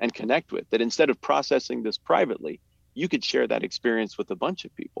and connect with, that instead of processing this privately, you could share that experience with a bunch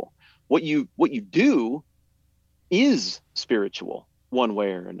of people. What you do is spiritual one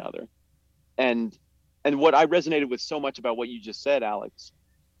way or another. And what I resonated with so much about what you just said, Alex,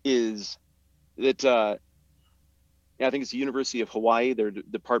 is that I think it's the University of Hawaii, their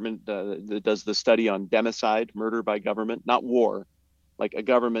department that does the study on democide, murder by government, not war, like a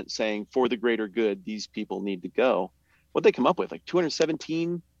government saying for the greater good, these people need to go. What they come up with, like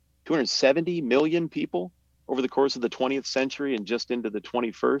 270 million people over the course of the 20th century and just into the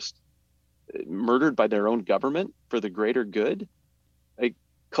 21st, murdered by their own government for the greater good. Like,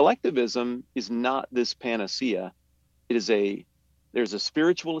 collectivism is not this panacea. There's a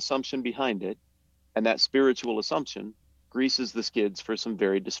spiritual assumption behind it, and that spiritual assumption greases the skids for some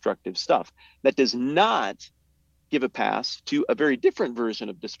very destructive stuff. That does not give a pass to a very different version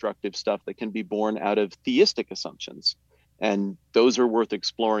of destructive stuff that can be born out of theistic assumptions. And those are worth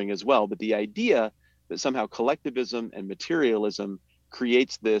exploring as well. But the idea that somehow collectivism and materialism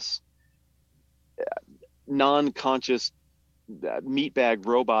creates this non-conscious meatbag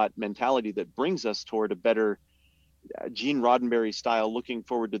robot mentality that brings us toward a better Gene Roddenberry style looking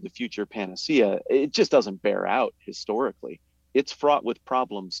forward to the future panacea, it just doesn't bear out historically. It's fraught with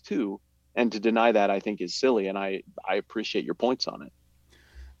problems too, and to deny that I think is silly, and I appreciate your points on it.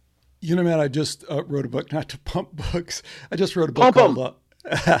 You know, man, I just wrote a book, not to pump books. I just wrote a book called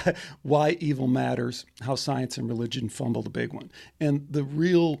Why Evil Matters, How Science and Religion Fumble the Big One. And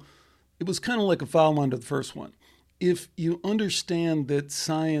it was kind of like a follow-on to the first one. If you understand that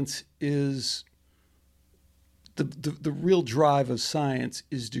science is the real drive of science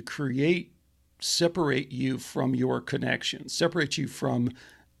is to separate you from your connection, separate you from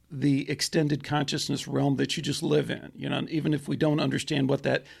the extended consciousness realm that you just live in. You know, even if we don't understand what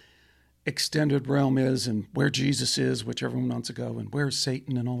that extended realm is and where Jesus is, which everyone wants to go, and where's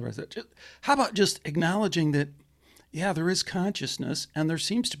Satan and all the rest of it. How about just acknowledging that, yeah, there is consciousness and there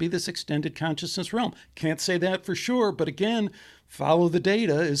seems to be this extended consciousness realm. Can't say that for sure, but again, follow the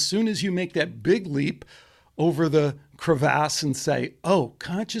data. As soon as you make that big leap over the crevasse and say, oh,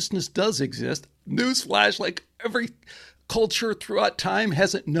 consciousness does exist. Newsflash, like every culture throughout time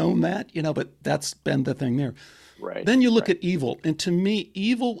hasn't known that, you know, but that's been the thing there. Right. Then you look at evil. And to me,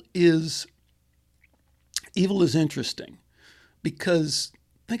 evil is interesting because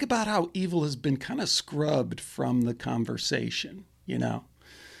think about how evil has been kind of scrubbed from the conversation, you know?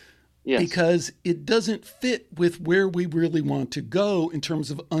 Yes. Because it doesn't fit with where we really want to go in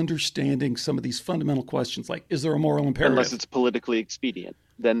terms of understanding some of these fundamental questions, like, is there a moral imperative? Unless it's politically expedient,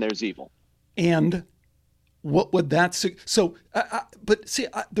 then there's evil. And what would that... the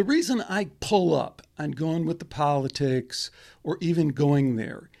reason I pull up on going with the politics or even going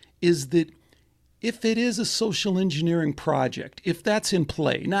there is that if it is a social engineering project, if that's in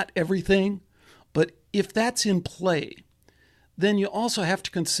play, not everything, but if that's in play, then you also have to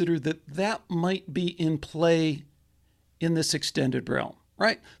consider that might be in play in this extended realm,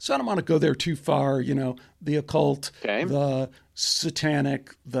 right? So I don't want to go there too far, you know, the occult, the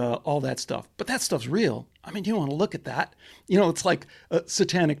satanic, all that stuff. But that stuff's real. I mean, you want to look at that. You know, it's like a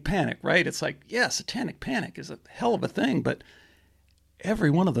satanic panic, right? It's like, yeah, satanic panic is a hell of a thing, but every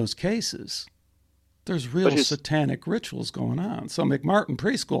one of those cases, there's real satanic rituals going on. So McMartin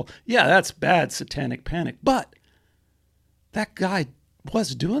Preschool, yeah, that's bad satanic panic, but that guy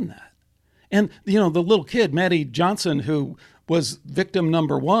was doing that. And, you know, the little kid, Maddie Johnson, who was victim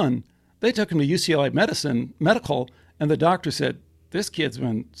number one, they took him to UCLA Medical, and the doctor said, this kid's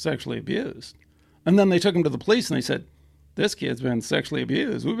been sexually abused. And then they took him to the police, and they said, this kid's been sexually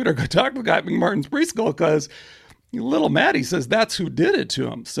abused. We better go talk to the guy at McMartin's Preschool because little Maddie says that's who did it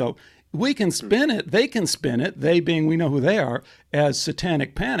to him. So we can spin it, they can spin it, they being, we know who they are, as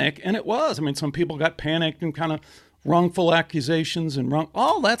satanic panic. And it was. I mean, some people got panicked and kind of wrongful accusations and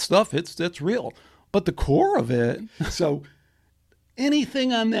all that stuff, it's real. But the core of it, so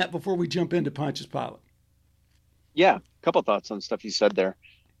anything on that before we jump into Pontius Pilate? Yeah, a couple thoughts on stuff you said there.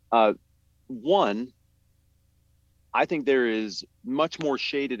 One, I think there is much more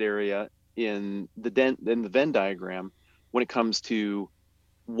shaded area in the Venn diagram when it comes to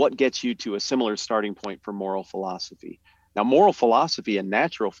what gets you to a similar starting point for moral philosophy. Now, moral philosophy and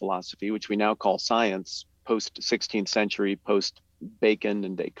natural philosophy, which we now call science, post-16th century, post-Bacon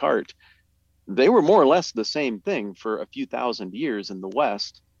and Descartes, they were more or less the same thing for a few thousand years in the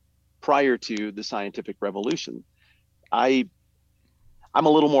West prior to the scientific revolution. I I'm a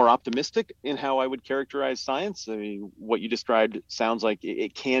little more optimistic in how I would characterize science. I mean, what you described sounds like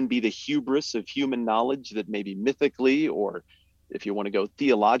it can be the hubris of human knowledge that maybe mythically, or if you want to go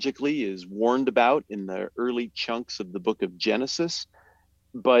theologically, is warned about in the early chunks of the book of Genesis.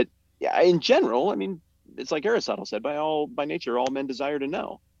 But yeah, in general, I mean, it's like Aristotle said, by nature, all men desire to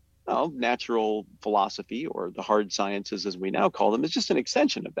know. Well, natural philosophy, or the hard sciences as we now call them, is just an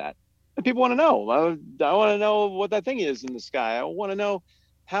extension of that. And people want to know. I want to know what that thing is in the sky. I want to know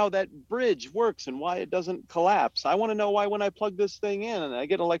how that bridge works and why it doesn't collapse. I want to know why when I plug this thing in and I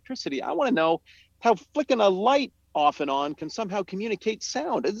get electricity. I want to know how flicking a light off and on can somehow communicate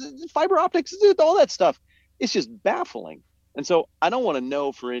sound. Fiber optics, all that stuff. It's just baffling. And so I don't want to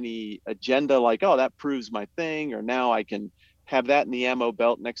know for any agenda like, oh, that proves my thing, or now I can have that in the ammo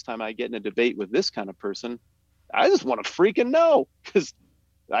belt next time I get in a debate with this kind of person. I just want to freaking know, because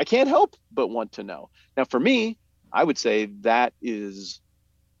I can't help but want to know. Now, for me, I would say that is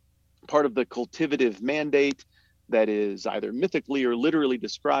part of the cultivative mandate that is either mythically or literally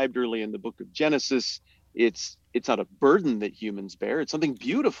described early in the book of Genesis. It's not a burden that humans bear. It's something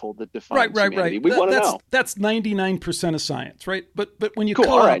beautiful that defines humanity. We want to know. That's 99% of science, right? But when you Cool,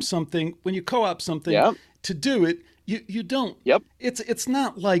 co-op all right. something, Yeah. to do it, you don't. Yep. It's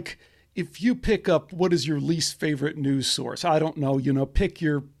not like if you pick up what is your least favorite news source. I don't know. Pick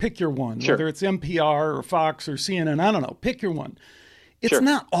your one. Sure. Whether it's NPR or Fox or CNN. I don't know. Pick your one. It's Sure.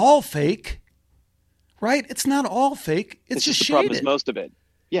 not all fake, right? It's not all fake. It's just the problem shaded. is most of it.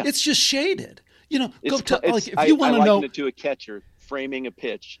 Yeah. It's just shaded. Like if I you want to liken know. it to a catcher framing a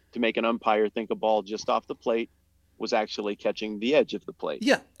pitch to make an umpire think a ball just off the plate was actually catching the edge of the plate.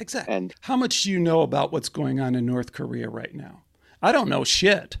 Yeah, exactly. And how much do you know about what's going on in North Korea right now? I don't know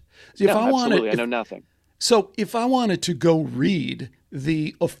shit. absolutely. I know nothing. So if I wanted to go read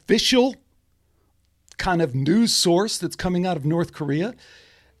the official kind of news source that's coming out of North Korea,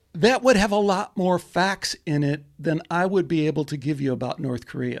 that would have a lot more facts in it than I would be able to give you about North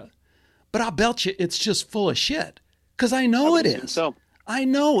Korea. But I'll bet you it's just full of shit, because I know it is. So I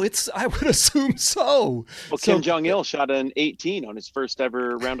know I would assume so. Well, Kim Jong-il shot an 18 on his first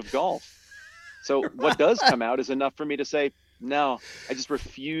ever round of golf. So what does come out is enough for me to say, no, I just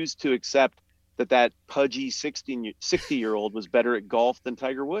refuse to accept that pudgy 60-year-old was better at golf than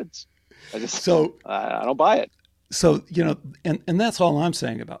Tiger Woods. I don't buy it. So, and that's all I'm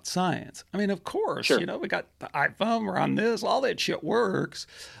saying about science. I mean, of course, Sure. we got the iPhone, we're on this, all that shit works.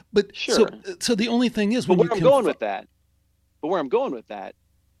 But Sure. so the only thing is But when where I'm going with that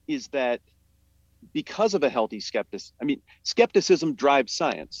is that because of a healthy skepticism drives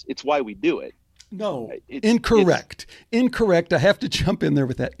science. It's why we do it. No, incorrect. Incorrect. I have to jump in there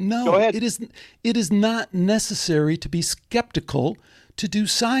with that. No, Go ahead. It is not necessary to be skeptical to do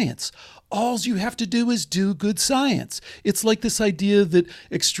science. All you have to do is do good science. It's like this idea that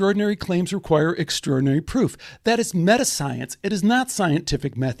extraordinary claims require extraordinary proof. That is meta-science. It is not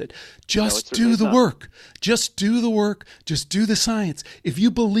scientific method. Just do the work. Just do the work. Just do the science. If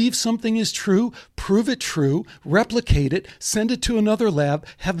you believe something is true, prove it true, replicate it, send it to another lab,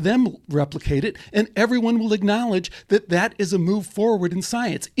 have them replicate it, and everyone will acknowledge that that is a move forward in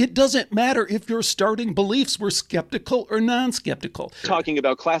science. It doesn't matter if your starting beliefs were skeptical or non-skeptical. Talking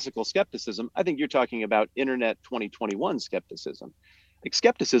about classical skepticism, I think you're talking about Internet 2021 skepticism. Like,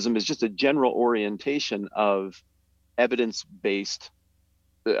 skepticism is just a general orientation of evidence-based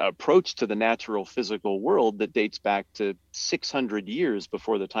approach to the natural physical world that dates back to 600 years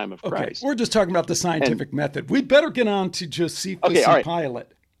before the time of Christ. Okay, we're just talking about the scientific method. We'd better get on to Josephus all and right. Pilate.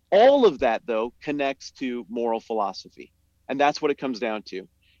 All of that, though, connects to moral philosophy. And that's what it comes down to.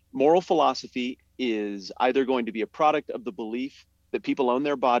 Moral philosophy is either going to be a product of the belief that people own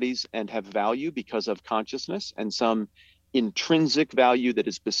their bodies and have value because of consciousness and some intrinsic value that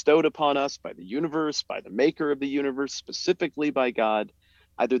is bestowed upon us by the universe, by the maker of the universe, specifically by God.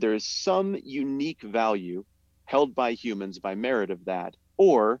 Either there is some unique value held by humans by merit of that,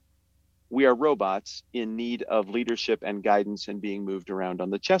 or we are robots in need of leadership and guidance and being moved around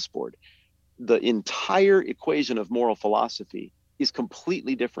on the chessboard. The entire equation of moral philosophy is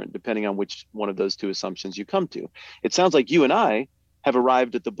completely different depending on which one of those two assumptions you come to. It sounds like you and I have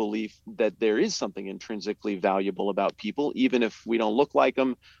arrived at the belief that there is something intrinsically valuable about people, even if we don't look like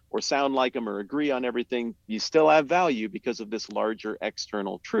them or sound like them or agree on everything. You still have value because of this larger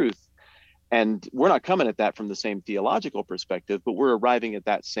external truth. And we're not coming at that from the same theological perspective, but we're arriving at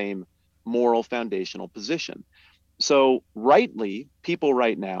that same moral foundational position. So rightly, people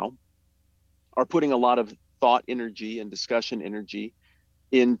right now are putting a lot of thought energy and discussion energy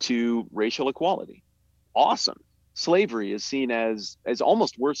into racial equality. Awesome. slavery is seen as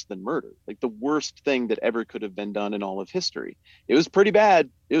almost worse than murder, like the worst thing that ever could have been done in all of history. It was pretty bad.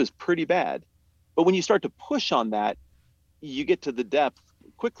 It was pretty bad. But when you start to push on that, you get to the depth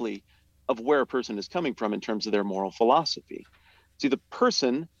quickly of where a person is coming from in terms of their moral philosophy. See, the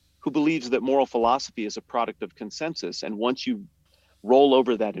person who believes that moral philosophy is a product of consensus, and once you roll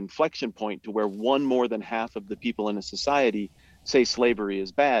over that inflection point to where one more than half of the people in a society say slavery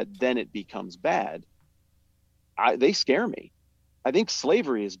is bad, then it becomes bad. They scare me. I think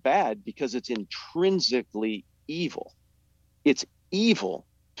slavery is bad because it's intrinsically evil. It's evil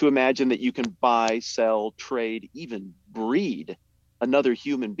to imagine that you can buy, sell, trade, even breed another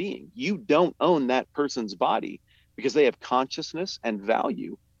human being. You don't own that person's body because they have consciousness and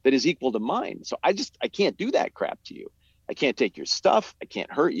value that is equal to mine. So I can't do that crap to you. I can't take your stuff. I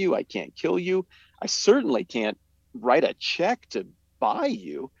can't hurt you. I can't kill you. I certainly can't write a check to buy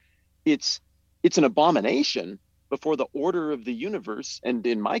you. It's an abomination before the order of the universe, and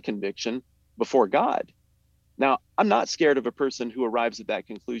in my conviction, before God. Now, I'm not scared of a person who arrives at that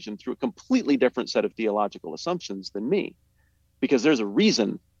conclusion through a completely different set of theological assumptions than me, because there's a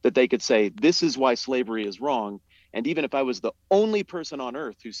reason that they could say, this is why slavery is wrong. And even if I was the only person on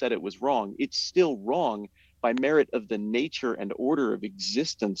earth who said it was wrong, it's still wrong by merit of the nature and order of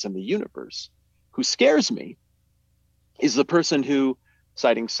existence in the universe. Who scares me is the person who,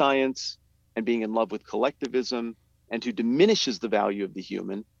 citing science and being in love with collectivism, and who diminishes the value of the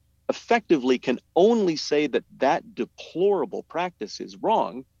human, effectively can only say that that deplorable practice is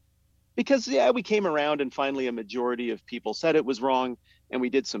wrong because, we came around and finally a majority of people said it was wrong, and we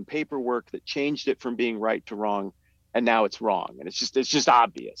did some paperwork that changed it from being right to wrong, and now it's wrong, and it's just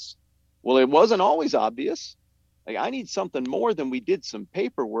obvious. Well, it wasn't always obvious. Like, I need something more than we did some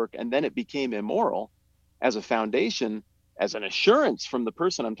paperwork and then it became immoral as a foundation, as an assurance from the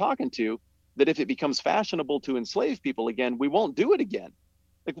person I'm talking to, that if it becomes fashionable to enslave people again, we won't do it again.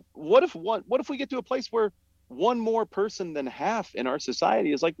 Like, what if we get to a place where one more person than half in our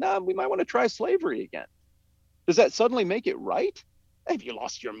society is like, nah, we might want to try slavery again? Does that suddenly make it right? Have you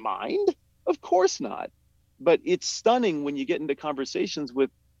lost your mind? Of course not. But it's stunning when you get into conversations with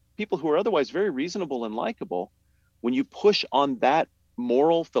people who are otherwise very reasonable and likable. When you push on that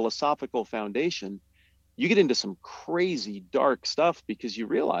moral philosophical foundation, you get into some crazy dark stuff because you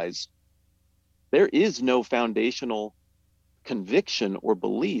realize there is no foundational conviction or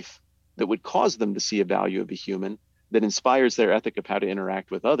belief that would cause them to see a value of a human that inspires their ethic of how to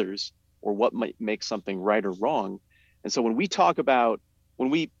interact with others or what might make something right or wrong. And so when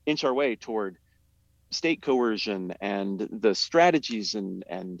we inch our way toward state coercion and the strategies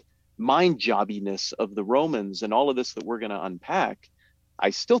and mind jobbiness of the Romans and all of this that we're going to unpack,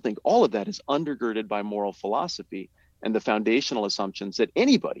 I still think all of that is undergirded by moral philosophy and the foundational assumptions that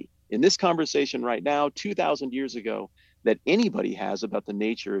anybody in this conversation right now, 2,000 years ago, that anybody has about the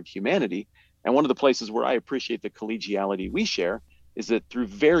nature of humanity. And one of the places where I appreciate the collegiality we share is that through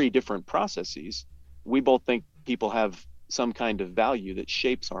very different processes, we both think people have some kind of value that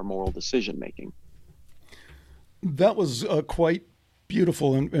shapes our moral decision making. That was quite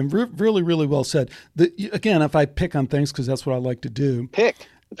beautiful and really, really well said. Again, if I pick on things, because that's what I like to do. Pick.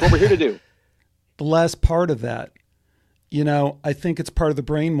 That's what we're here to do. The last part of that, I think it's part of the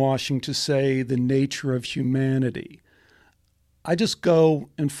brainwashing to say the nature of humanity. I just go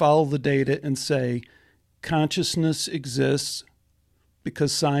and follow the data and say consciousness exists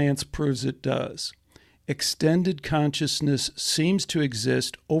because science proves it does. Extended consciousness seems to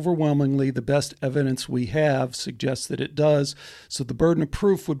exist. Overwhelmingly, the best evidence we have suggests that it does. So the burden of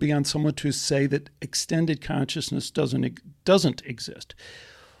proof would be on someone to say that extended consciousness doesn't exist.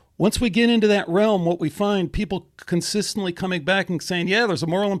 Once we get into that realm, what we find, people consistently coming back and saying, yeah, there's a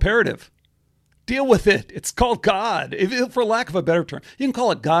moral imperative. Deal with it. It's called God, for lack of a better term. You can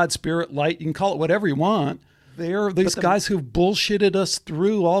call it God, spirit, light. You can call it whatever you want. They're these guys who've bullshitted us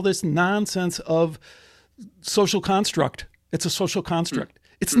through all this nonsense of social construct. It's a social construct.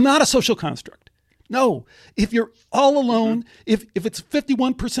 It's not a social construct. No. If you're all alone, if it's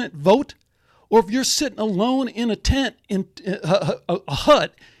 51% vote, or if you're sitting alone in a tent in a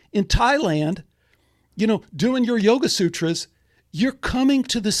hut in Thailand, doing your yoga sutras, you're coming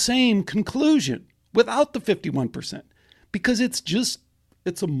to the same conclusion without the 51%, because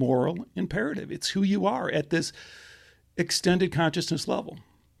it's a moral imperative. It's who you are at this extended consciousness level.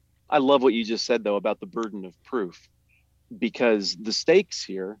 I love what you just said, though, about the burden of proof, because the stakes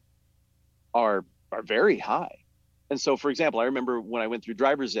here are very high. And so, for example, I remember when I went through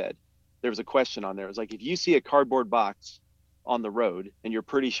driver's ed, there was a question on there. It was like, if you see a cardboard box on the road and you're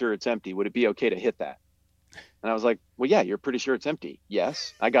pretty sure it's empty, would it be okay to hit that? And I was like, well, yeah, you're pretty sure it's empty.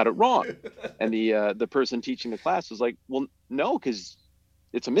 Yes, I got it wrong. And the person teaching the class was like, well, no, because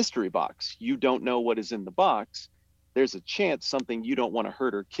it's a mystery box. You don't know what is in the box. There's a chance something you don't want to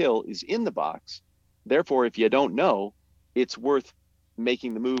hurt or kill is in the box. Therefore, if you don't know, it's worth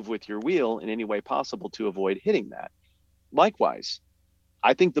making the move with your wheel in any way possible to avoid hitting that. Likewise,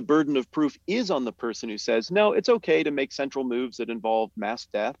 I think the burden of proof is on the person who says, no, it's okay to make central moves that involve mass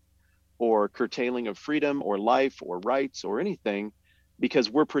death or curtailing of freedom or life or rights or anything, because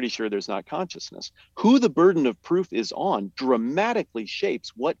we're pretty sure there's not consciousness. Who the burden of proof is on dramatically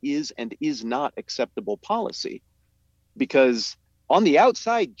shapes what is and is not acceptable policy. Because on the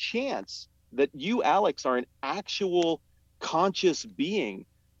outside chance that you, Alex, are an actual conscious being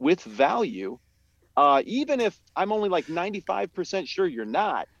with value, even if I'm only like 95% sure you're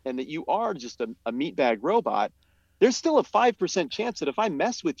not, and that you are just a meatbag robot, there's still a 5% chance that if I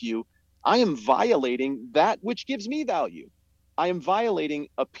mess with you, I am violating that which gives me value. I am violating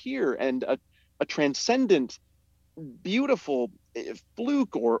a peer and a transcendent, beautiful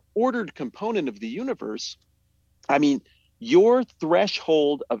fluke or ordered component of the universe. I mean, your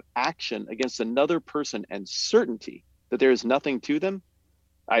threshold of action against another person and certainty that there is nothing to them,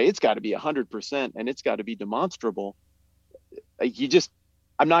 it's got to be 100%, and it's got to be demonstrable.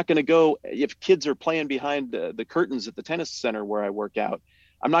 I'm not going to go, if kids are playing behind the curtains at the tennis center where I work out,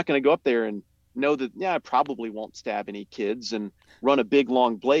 I'm not going to go up there and know that, I probably won't stab any kids and run a big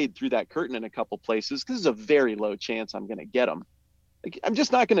long blade through that curtain in a couple places, because there's a very low chance I'm going to get them. I'm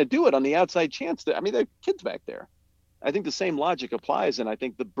just not going to do it on the outside chance that, there are kids back there. I think the same logic applies. And I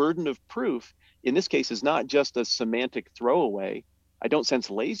think the burden of proof in this case is not just a semantic throwaway. I don't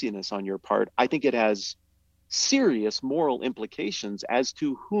sense laziness on your part. I think it has serious moral implications as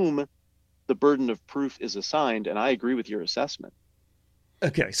to whom the burden of proof is assigned. And I agree with your assessment.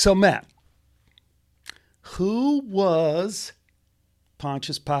 Okay, so Matt, who was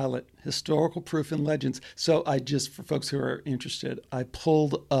Pontius Pilate? Historical proof and legends. So for folks who are interested, I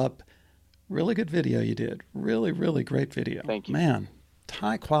pulled up really good video you did. Really, really great video. Thank you. Man,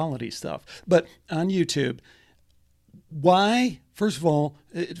 high quality stuff. But on YouTube, why, first of all,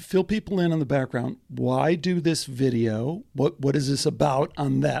 fill people in on the background. Why do this video? What is this about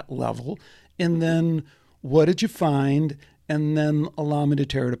on that level? And then what did you find? And then allow me to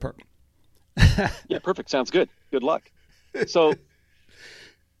tear it apart. Yeah, perfect. Sounds good. Good luck. So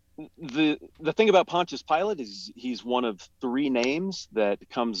the thing about Pontius Pilate is he's one of three names that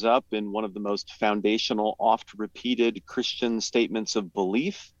comes up in one of the most foundational, oft repeated Christian statements of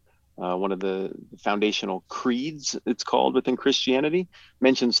belief. One of the foundational creeds, it's called within Christianity,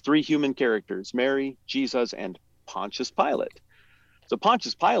 mentions three human characters: Mary, Jesus, and Pontius Pilate. So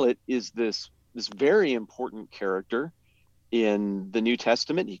Pontius Pilate is this very important character in the New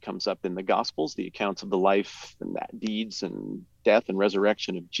Testament. He comes up in the Gospels, the accounts of the life and deeds and death and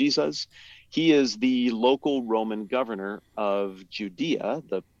resurrection of Jesus. He is the local Roman governor of Judea,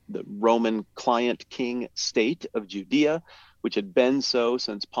 the Roman client king state of Judea, which had been so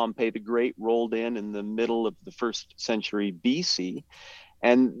since Pompey the Great rolled in the middle of the 1st century BC.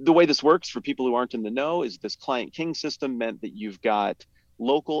 And the way this works for people who aren't in the know is this client king system meant that you've got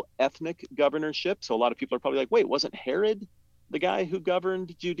local ethnic governorship. So a lot of people are probably like, wait, wasn't Herod the guy who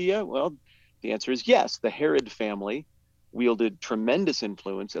governed Judea? Well, the answer is yes. The Herod family wielded tremendous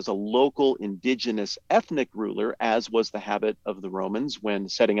influence as a local indigenous ethnic ruler, as was the habit of the Romans when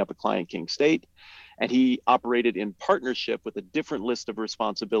setting up a client king state. And he operated in partnership with a different list of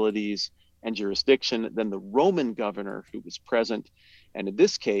responsibilities and jurisdiction than the Roman governor who was present. And in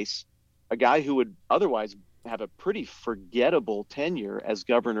this case, a guy who would otherwise have a pretty forgettable tenure as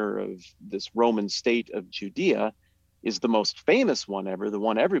governor of this Roman state of Judea is the most famous one ever, the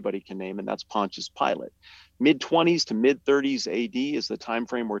one everybody can name, and that's Pontius Pilate. Mid-20s to mid-30s AD is the time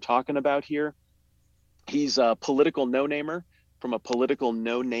frame we're talking about here. He's a political no-namer from a political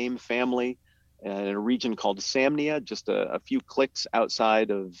no-name family in a region called Samnia, just a few clicks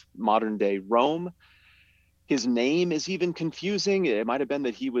outside of modern-day Rome. His name is even confusing. It might have been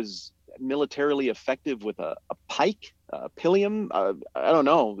that he was militarily effective with a pike, a pilum. I don't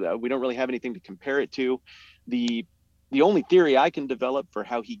know. We don't really have anything to compare it to. The only theory I can develop for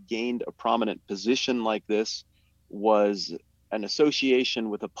how he gained a prominent position like this was an association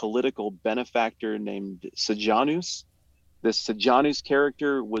with a political benefactor named Sejanus. This Sejanus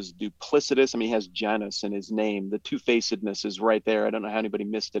character was duplicitous. He has Janus in his name. The two-facedness is right there. I don't know how anybody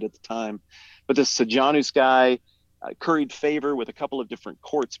missed it at the time. But this Sejanus guy curried favor with a couple of different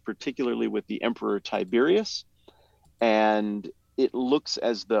courts, particularly with the Emperor Tiberius. And it looks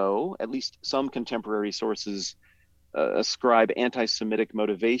as though, at least some contemporary sources ascribe anti-Semitic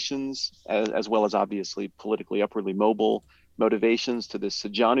motivations, as well as obviously politically upwardly mobile motivations to this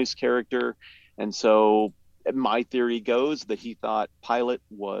Sejanus character. And so my theory goes that he thought Pilate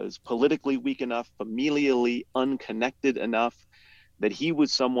was politically weak enough, familially unconnected enough, that he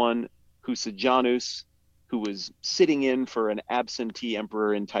was someone who Sejanus, who was sitting in for an absentee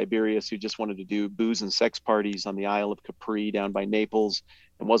emperor in Tiberius who just wanted to do booze and sex parties on the Isle of Capri down by Naples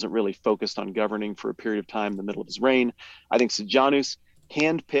and wasn't really focused on governing for a period of time in the middle of his reign. I think Sejanus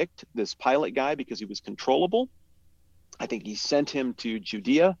handpicked this Pilate guy because he was controllable. I think he sent him to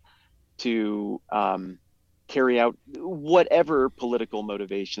Judea to carry out whatever political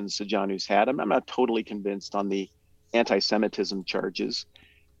motivations Sejanus had. I'm not totally convinced on the anti-Semitism charges.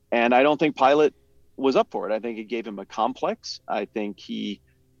 And I don't think Pilate was up for it. I think it gave him a complex. I think he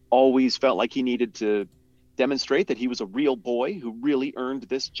always felt like he needed to demonstrate that he was a real boy who really earned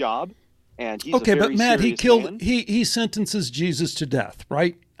this job. And he's okay, a very but Matt, he serious killed. man. He sentences Jesus to death,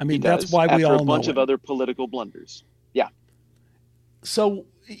 right? I mean, He does, that's why we after all a bunch know of him. other political blunders. Yeah. So,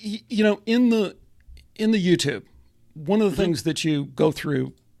 you know, in the YouTube, one of the things that you go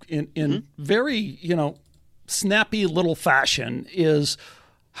through in very, you know, snappy little fashion is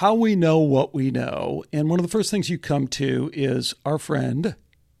how we know what we know. And one of the first things you come to is our friend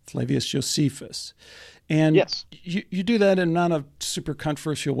Flavius Josephus. And Yes. you do that in not a super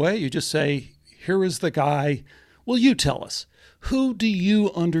controversial way. You just say, here is the guy. Well, you tell us. Who do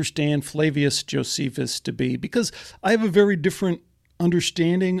you understand Flavius Josephus to be? Because I have a very different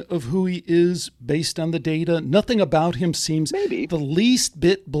understanding of who he is based on the data. Nothing about him seems Maybe. the least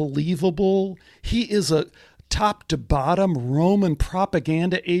bit believable. He is a top to bottom Roman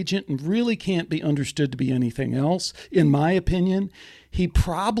propaganda agent and really can't be understood to be anything else, in my opinion. He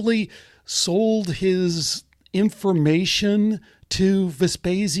probably sold his information to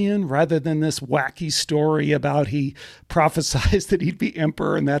Vespasian rather than this wacky story about he prophesied that he'd be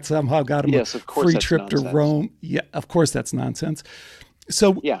emperor and that somehow got him Yes, a of course free that's trip to nonsense. Rome. Yeah, of course that's nonsense.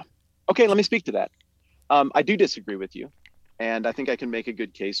 So Yeah. Okay, let me speak to that. I do disagree with you, and I think I can make a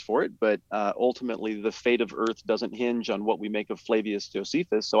good case for it, but ultimately the fate of Earth doesn't hinge on what we make of Flavius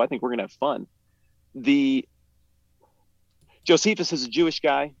Josephus, so I think we're going to have fun. Josephus is a Jewish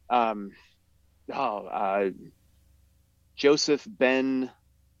guy. Joseph ben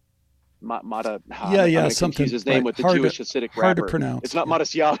Mata. I'm gonna something confuse his name right. with the Hard to- Jewish Hasidic hard to rapper. pronounce, It's not yeah.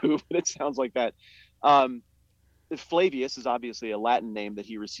 Matisyahu, but it sounds like that. Flavius is obviously a Latin name that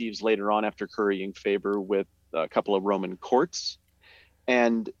he receives later on after currying favor with a couple of Roman courts.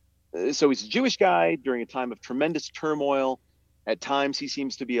 And so he's a Jewish guy during a time of tremendous turmoil. At times, he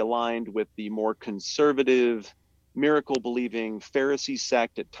seems to be aligned with the more conservative, miracle-believing Pharisee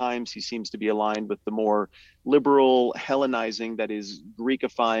sect. At times, he seems to be aligned with the more liberal, Hellenizing, that is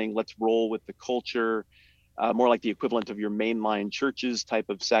Greekifying, let's roll with the culture, more like the equivalent of your mainline churches type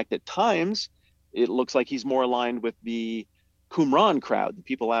of sect. At times, it looks like he's more aligned with the Qumran crowd, the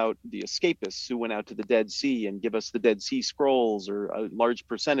people out, the escapists who went out to the Dead Sea and give us the Dead Sea Scrolls, or a large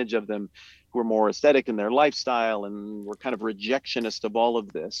percentage of them who are more aesthetic in their lifestyle and were kind of rejectionist of all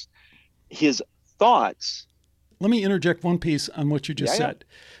of this. His thoughts. let me interject one piece on what you just Yeah, said,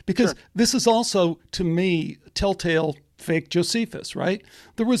 because Sure. this is also, to me, telltale fake Josephus, right?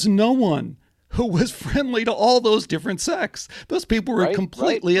 There was no one who was friendly to all those different sects. Those people were Right,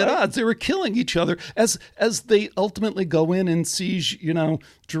 completely right, at right. odds. They were killing each other as they ultimately go in and siege,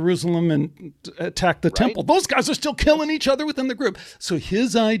 Jerusalem and attack the temple. Those guys are still killing each other within the group. So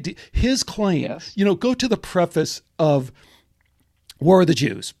his idea, his claim, Yes. go to the preface of War of the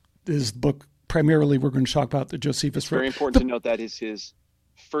Jews. This is the book primarily we're going to talk about the Josephus. Very important to note that is his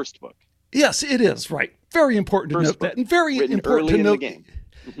first book. Yes, it is, right. Very important to First note book, that. And very written important early to in the note game.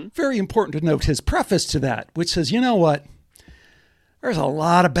 very important to note his preface to that, which says, you know what? There's a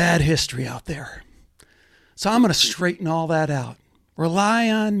lot of bad history out there. So I'm going to straighten all that out. Rely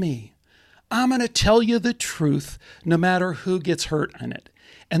on me. I'm going to tell you the truth no matter who gets hurt in it.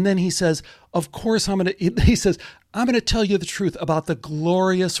 And then he says, of course I'm going to tell you the truth about the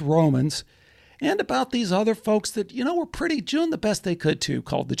glorious Romans and about these other folks that, were pretty doing the best they could to,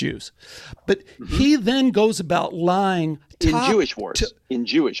 called the Jews. But he then goes about lying In top Jewish wars. to- In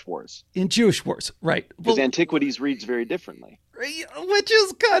Jewish wars. in Jewish wars, right? Because Well, Antiquities reads very differently. which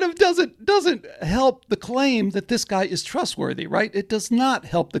is kind of doesn't help the claim that this guy is trustworthy, right? It does not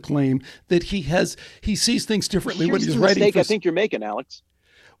help the claim that he sees things differently when Here's he's the writing. mistake For, I think you're making, Alex.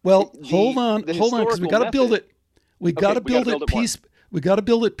 well, the- hold on, the because we got to historical build method- it. We got to we gotta build build it it more. piece. We got to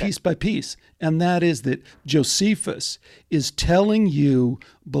build it piece by piece. And that is that Josephus is telling you,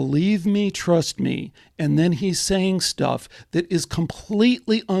 believe me, trust me. And then he's saying stuff that is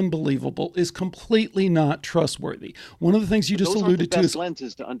completely unbelievable, is completely not trustworthy. One of the things you just alluded to is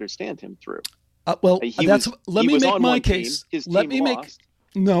lenses to understand him through. Let me make my case. Let me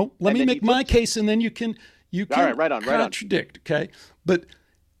make my case, and then you can contradict. Okay, but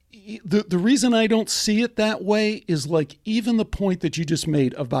the reason I don't see it that way is like even the point that you just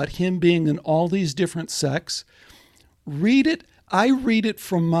made about him being in all these different sects. I read it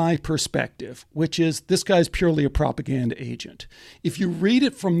from my perspective, which is this guy's purely a propaganda agent. If you read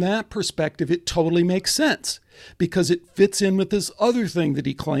it from that perspective, it totally makes sense because it fits in with this other thing that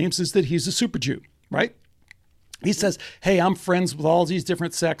he claims is that he's a super Jew, right? He says, hey, I'm friends with all these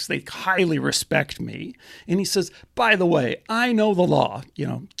different sects. They highly respect me. And he says, by the way, I know the law,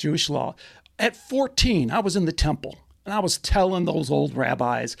 Jewish law. At 14, I was in the temple and I was telling those old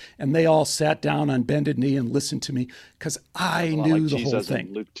rabbis and they all sat down on bended knee and listened to me because I knew the whole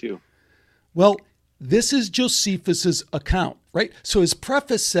thing. Luke 2. Well, this is Josephus's account, right? So his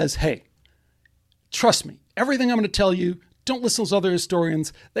preface says, hey, trust me, everything I'm going to tell you, don't listen to those other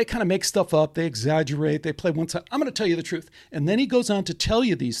historians. They kind of make stuff up. They exaggerate. They play one side. I'm going to tell you the truth. And then he goes on to tell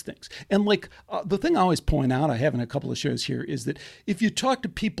you these things. And the thing I always point out, I have in a couple of shows here, is that if you talk to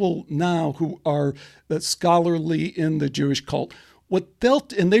people now who are scholarly in the Jewish cult,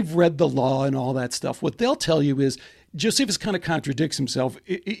 and they've read the law and all that stuff, what they'll tell you is Josephus kind of contradicts himself.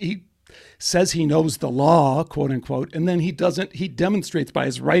 He says he knows the law, quote unquote, and then he demonstrates by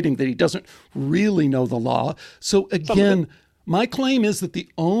his writing that he doesn't really know the law. So again, my claim is that the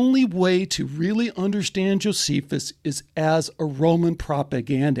only way to really understand Josephus is as a Roman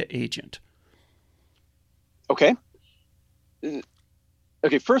propaganda agent. Okay.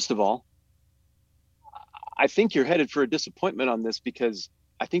 First of all, I think you're headed for a disappointment on this because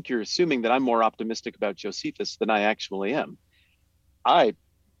I think you're assuming that I'm more optimistic about Josephus than I actually am. I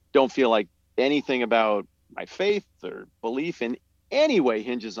don't feel like anything about my faith or belief in any way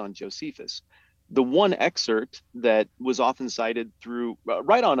hinges on Josephus. The one excerpt that was often cited through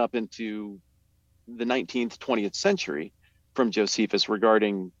right on up into the 19th, 20th century from Josephus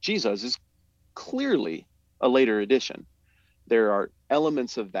regarding Jesus is clearly a later edition. There are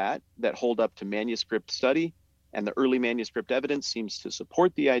elements of that hold up to manuscript study, and the early manuscript evidence seems to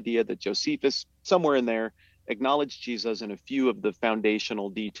support the idea that Josephus, somewhere in there, acknowledged Jesus in a few of the foundational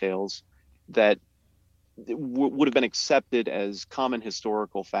details that would have been accepted as common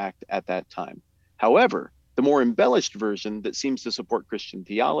historical fact at that time. However, the more embellished version that seems to support Christian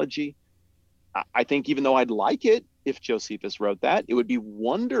theology, I think even though I'd like it if Josephus wrote that, it would be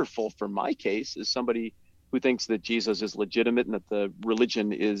wonderful for my case as somebody who thinks that Jesus is legitimate and that the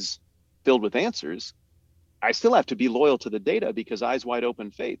religion is filled with answers. I still have to be loyal to the data because eyes wide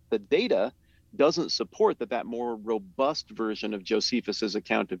open faith. The data doesn't support that more robust version of Josephus's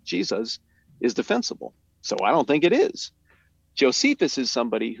account of Jesus is defensible. So I don't think it is. Josephus is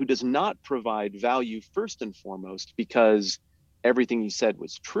somebody who does not provide value first and foremost because everything he said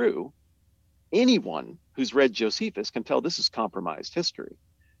was true. Anyone who's read Josephus can tell this is compromised history.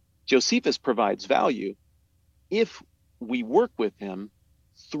 Josephus provides value if we work with him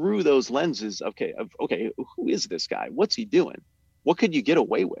through those lenses of who is this guy? What's he doing? What could you get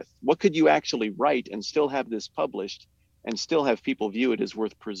away with? What could you actually write and still have this published and still have people view it as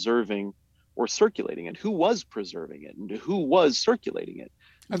worth preserving or circulating? And who was preserving it and who was circulating it?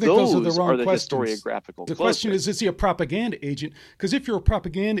 I think those are the wrong questions. Historiographical the question is he a propaganda agent? Because if you're a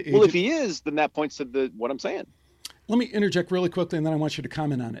propaganda agent... Well, if he is, then that points to what I'm saying. Let me interject really quickly, and then I want you to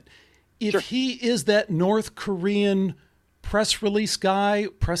comment on it. If Sure. he is that North Korean press release guy,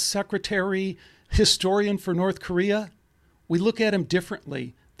 press secretary, historian for North Korea, we look at him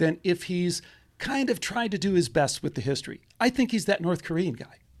differently than if he's kind of tried to do his best with the history. I think he's that North Korean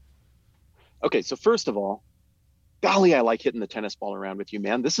guy. Okay, so first of all, golly, I like hitting the tennis ball around with you,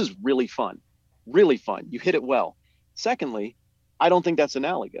 man. This is really fun. Really fun. You hit it well. Secondly, I don't think that's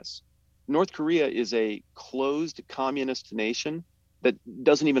analogous. North Korea is a closed communist nation that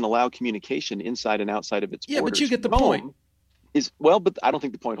doesn't even allow communication inside and outside of its borders. Yeah, but you get the Rome point. But I don't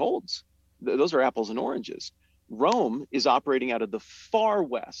think the point holds. Those are apples and oranges. Rome is operating out of the far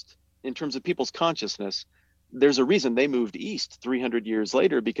west in terms of people's consciousness. There's a reason they moved east 300 years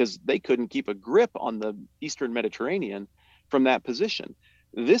later because they couldn't keep a grip on the Eastern Mediterranean from that position.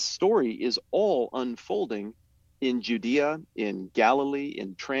 This story is all unfolding in Judea, in Galilee,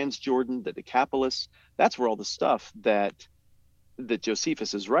 in Transjordan, the Decapolis. That's where all the stuff that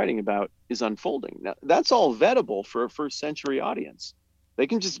Josephus is writing about is unfolding. Now, that's all vettable for a first century audience. They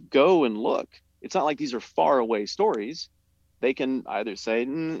can just go and look. It's not like these are far away stories. they can either say,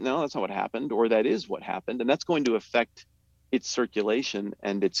 no, that's not what happened, or that is what happened. And that's going to affect its circulation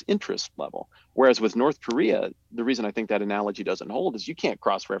and its interest level. Whereas with North Korea, the reason I think that analogy doesn't hold is you can't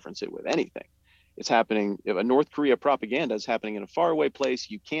cross-reference it with anything. It's happening, if a North Korea propaganda is happening in a faraway place,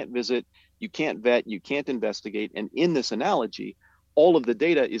 you can't visit, you can't vet, you can't investigate. And in this analogy, all of the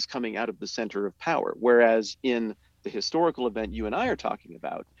data is coming out of the center of power. Whereas in the historical event you and I are talking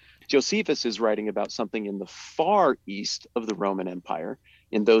about, Josephus is writing about something in the far east of the Roman Empire,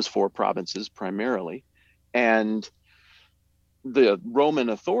 in those four provinces primarily. And the Roman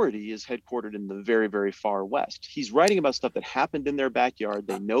authority is headquartered in the very, very far west. He's writing about stuff that happened in their backyard.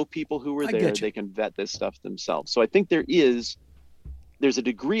 They know people who were there. They can vet this stuff themselves. So I think there's a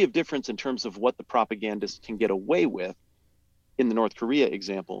degree of difference in terms of what the propagandists can get away with in the North Korea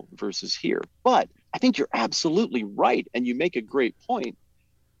example versus here. But I think you're absolutely right. And you make a great point.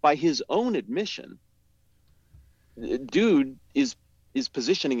 By his own admission, dude is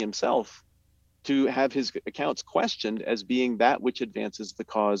positioning himself to have his accounts questioned as being that which advances the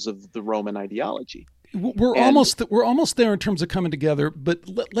cause of the Roman ideology. We're almost there in terms of coming together, but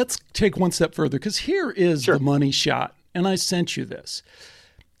let's take one step further, because here is the money shot, and I sent you this.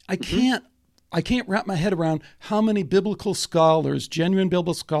 I can't wrap my head around how many biblical scholars, genuine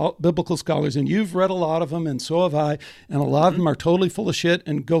biblical scholars, and you've read a lot of them, and so have I, and a lot of them are totally full of shit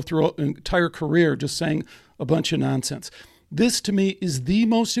and go through an entire career just saying a bunch of nonsense. This, to me, is the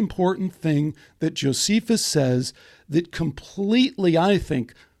most important thing that Josephus says that completely, I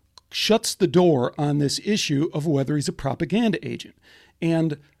think, shuts the door on this issue of whether he's a propaganda agent.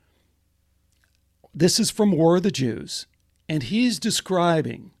 And this is from War of the Jews, and he's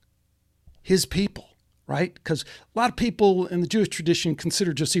describing his people, right? Because a lot of people in the Jewish tradition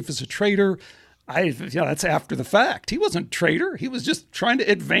consider Josephus a traitor. That's after the fact. He wasn't a traitor. He was just trying to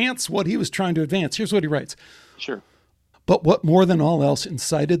advance what he was trying to advance. Here's what he writes. Sure. But what more than all else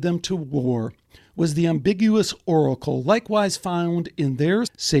incited them to war was the ambiguous oracle likewise found in their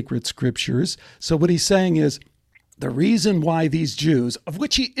sacred scriptures. So what he's saying is, the reason why these Jews, of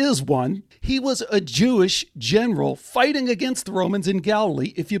which he is one, he was a Jewish general fighting against the Romans in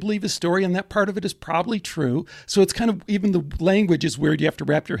Galilee, if you believe his story, and that part of it is probably true. So it's kind of, even the language is weird. You have to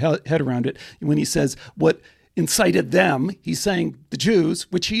wrap your head around it. When he says what incited them, he's saying the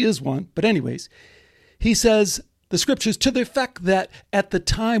Jews, which he is one. But anyways, he says the scriptures to the effect that at the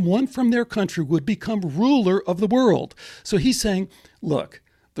time one from their country would become ruler of the world. So he's saying, look,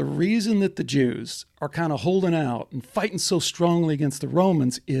 the reason that the Jews are kind of holding out and fighting so strongly against the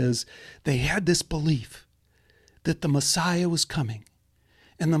Romans is they had this belief that the Messiah was coming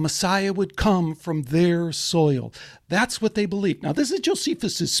and the Messiah would come from their soil. That's what they believed. Now, this is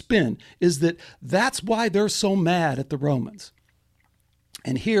Josephus' spin, is that that's why they're so mad at the Romans.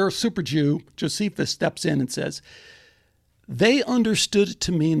 And here, Super Jew Josephus steps in and says, they understood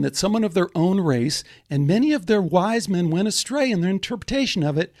to mean that someone of their own race, and many of their wise men went astray in their interpretation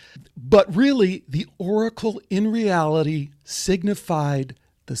of it. But really, the oracle in reality signified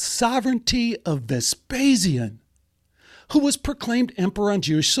the sovereignty of Vespasian, who was proclaimed emperor on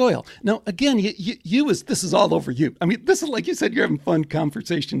Jewish soil. Now, again, this is all over you. I mean, this is like you said, you're having fun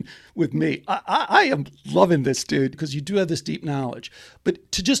conversation with me. I am loving this, dude, because you do have this deep knowledge. But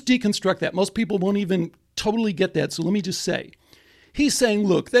to just deconstruct that, most people won't even totally get that. So let me just say, he's saying,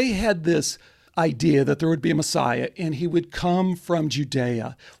 look, they had this idea that there would be a Messiah and he would come from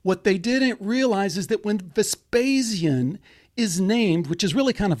Judea. What they didn't realize is that when Vespasian is named, which is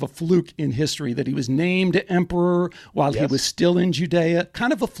really kind of a fluke in history, that he was named emperor while he was still in Judea,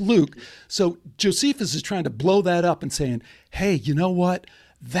 kind of a fluke. So Josephus is trying to blow that up and saying, hey, you know what?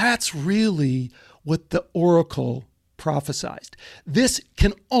 That's really what the oracle prophesied. This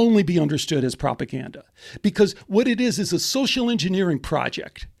can only be understood as propaganda, because what it is a social engineering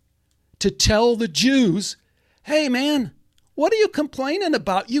project to tell the Jews, hey man, what are you complaining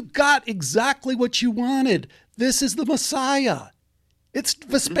about? You got exactly what you wanted. This is the Messiah. It's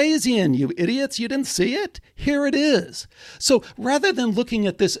Vespasian, you idiots. You didn't see it? Here it is. So rather than looking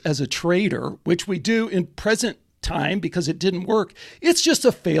at this as a traitor, which we do in present time because it didn't work, it's just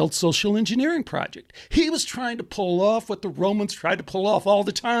a failed social engineering project. He was trying to pull off what the Romans tried to pull off all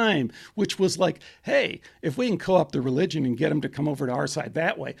the time, which was like, hey, if we can co-opt the religion and get them to come over to our side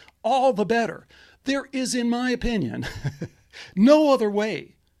that way, all the better. There is, in my opinion, no other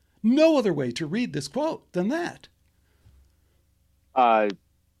way to read this quote than that. I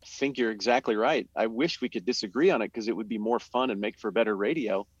think you're exactly right. I wish we could disagree on it because it would be more fun and make for better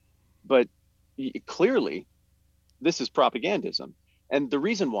radio. But clearly, this is propagandism. And the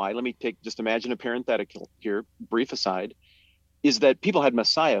reason why, let me just imagine a parenthetical here, brief aside, is that people had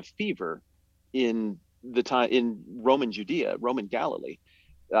Messiah fever in the time in Roman Judea, Roman Galilee.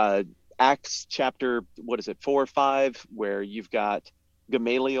 Acts chapter, what is it, 4 or 5, where you've got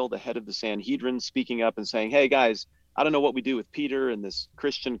Gamaliel, the head of the Sanhedrin, speaking up and saying, hey guys, I don't know what we do with Peter and this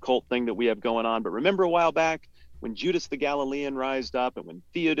Christian cult thing that we have going on, but remember a while back when Judas the Galilean rised up and when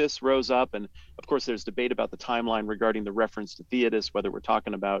Theudas rose up? And of course, there's debate about the timeline regarding the reference to Theudas, whether we're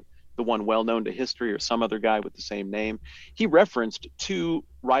talking about the one well known to history or some other guy with the same name. He referenced 2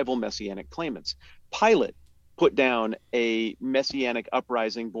 rival messianic claimants. Pilate put down a messianic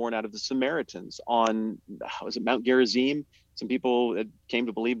uprising born out of the Samaritans on, was it Mount Gerizim? Some people came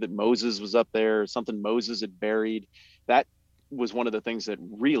to believe that Moses was up there, something Moses had buried. That was one of the things that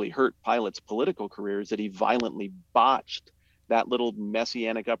really hurt Pilate's political career, is that he violently botched that little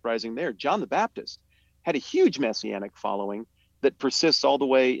messianic uprising there. John the Baptist had a huge messianic following that persists all the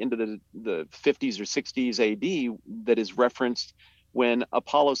way into the 50s or 60s AD, that is referenced when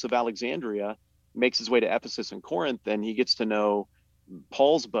Apollos of Alexandria makes his way to Ephesus and Corinth, and he gets to know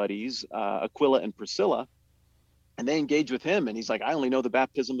Paul's buddies, Aquila and Priscilla, and they engage with him. And he's like, I only know the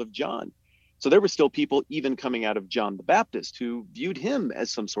baptism of John. So there were still people even coming out of John the Baptist who viewed him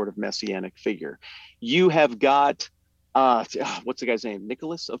as some sort of messianic figure. You have got, what's the guy's name?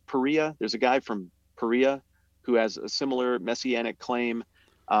 Nicholas of Perea. There's a guy from Perea who has a similar messianic claim.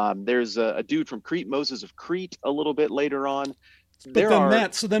 There's a dude from Crete, Moses of Crete, a little bit later on.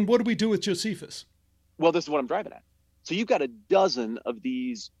 Matt, so then what do we do with Josephus? Well, this is what I'm driving at. So you've got a dozen of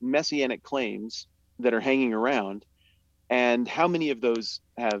these messianic claims that are hanging around, and how many of those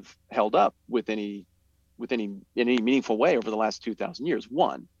have held up with any meaningful way over the last 2,000 years?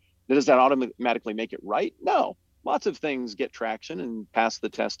 One. Does that automatically make it right? No. Lots of things get traction and pass the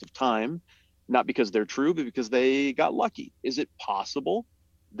test of time, not because they're true, but because they got lucky. Is it possible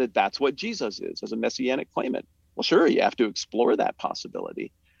that that's what Jesus is as a messianic claimant? Well, sure, you have to explore that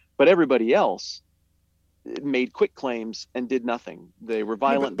possibility. But everybody else made quick claims and did nothing. They were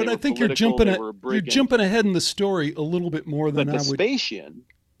violent. But I think you're jumping ahead in the story a little bit more than Vespasian.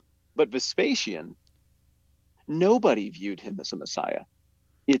 But Vespasian, nobody viewed him as a Messiah.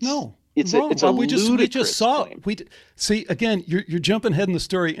 It's wrong. We just saw it. See, again, you're jumping ahead in the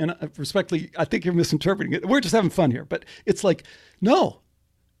story, and respectfully, I think you're misinterpreting it. We're just having fun here, but it's like, no,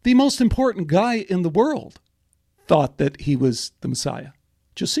 the most important guy in the world thought that he was the Messiah.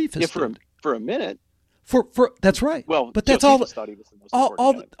 Josephus. Yeah, for a minute. For that's right. Well, but that's Josephus thought he was the most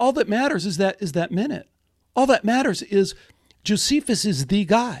important guy. All that matters is that minute. All that matters is Josephus is the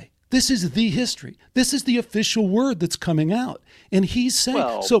guy. This is the history. This is the official word that's coming out, and he's saying.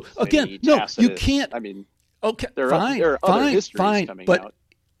 Well, so again, no, Tacitus, you can't. I mean, okay, there are other histories coming but out.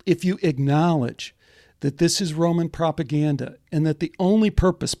 If you acknowledge that this is Roman propaganda and that the only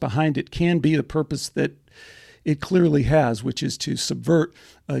purpose behind it can be the purpose that it clearly has, which is to subvert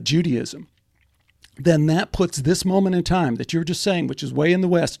Judaism, then that puts this moment in time that you're just saying, which is way in the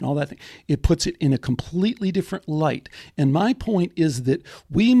West and all that thing, it puts it in a completely different light. And my point is that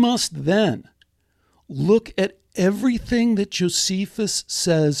we must then look at everything that Josephus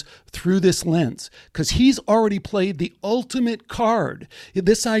says through this lens, because he's already played the ultimate card.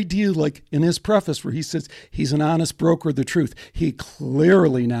 This idea, like in his preface where he says he's an honest broker of the truth, he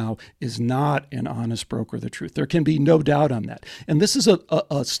clearly now is not an honest broker of the truth. There can be no doubt on that. And this is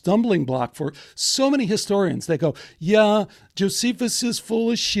a stumbling block for so many historians. They go, yeah, Josephus is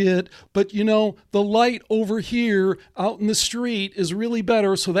full of shit, but the light over here out in the street is really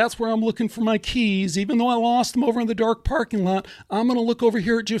better, so that's where I'm looking for my keys. Even though I lost them over in the dark parking lot, I'm going to look over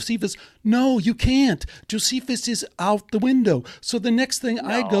here at Josephus. No, you can't. Josephus is out the window. So the next thing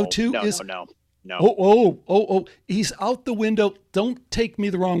I go to is... No. Oh, he's out the window. Don't take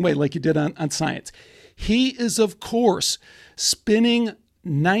me the wrong way like you did on science. He is, of course, spinning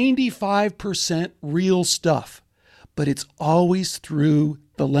 95% real stuff, but it's always through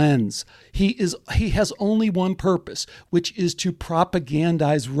the lens. He has only one purpose, which is to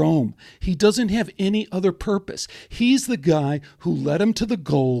propagandize Rome. He doesn't have any other purpose. He's the guy who led him to the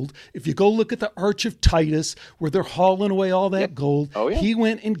gold. If you go look at the Arch of Titus, where they're hauling away all that gold, he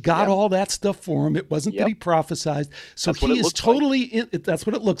went and got all that stuff for him. It wasn't that he prophesied. So he is totally that's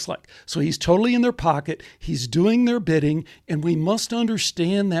what it looks like. So he's totally in their pocket. He's doing their bidding, and we must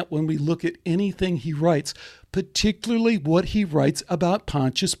understand that when we look at anything he writes, particularly what he writes about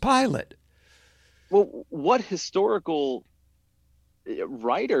Pontius Pilate. Well, what historical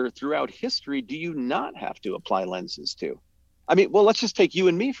writer throughout history do you not have to apply lenses to? I mean, well, let's just take you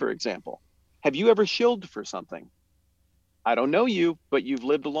and me, for example. Have you ever shilled for something? I don't know you, but you've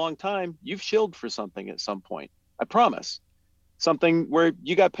lived a long time. You've shilled for something at some point. I promise. Something where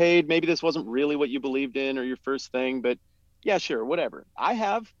you got paid. Maybe this wasn't really what you believed in or your first thing, but yeah, sure, whatever. I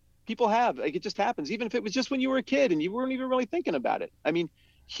have. People have, like, it just happens, even if it was just when you were a kid and you weren't even really thinking about it. I mean,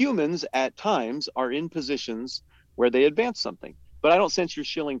 humans at times are in positions where they advance something, but I don't sense you're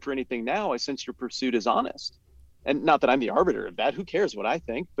shilling for anything now. I sense your pursuit is honest. And not that I'm the arbiter of that. Who cares what I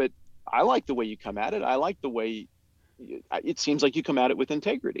think? But I like the way you come at it. I like the way it seems like you come at it with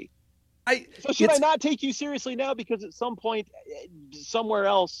integrity. So should I not take you seriously now because at some point somewhere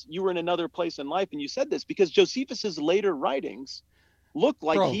else you were in another place in life and you said this? Because Josephus's later writings look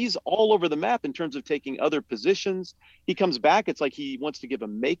like he's all over the map in terms of taking other positions. He comes back, it's like he wants to give a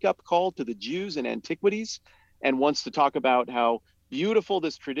makeup call to the Jews in antiquities and wants to talk about how beautiful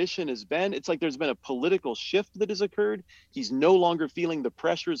this tradition has been. It's like there's been a political shift that has occurred. He's no longer feeling the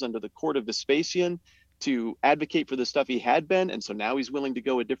pressures under the court of Vespasian to advocate for the stuff he had been, and so now he's willing to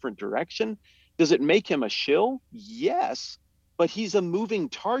go a different direction. Does it make him a shill? Yes, but he's a moving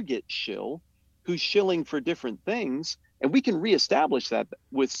target shill who's shilling for different things, and we can reestablish that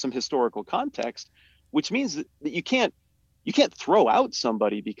with some historical context, which means that you can't throw out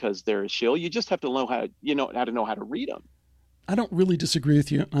somebody because they're a shill. You just have to know how to read them. I don't really disagree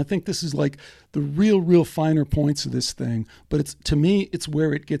with you. I think this is like the real finer points of this thing. But to me, it's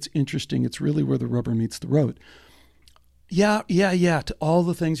where it gets interesting. It's really where the rubber meets the road. Yeah, to all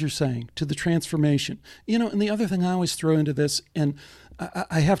the things you're saying, to the transformation. And the other thing I always throw into this, and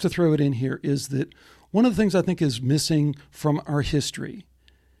I have to throw it in here, is that one of the things I think is missing from our history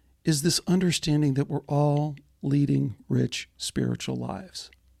is this understanding that we're all leading rich spiritual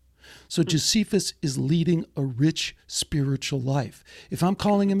lives. So Josephus is leading a rich spiritual life. If I'm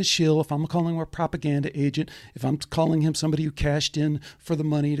calling him a shill, if I'm calling him a propaganda agent, if I'm calling him somebody who cashed in for the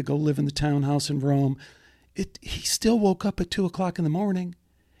money to go live in the townhouse in Rome, he still woke up at 2:00 in the morning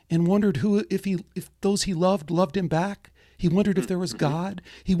and wondered if those he loved him back. He wondered if there was God.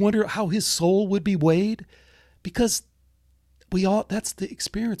 He wondered how his soul would be weighed, because that's the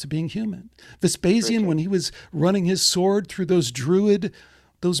experience of being human. Vespasian, when he was running his sword through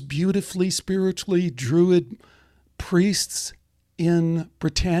those beautifully spiritually druid priests in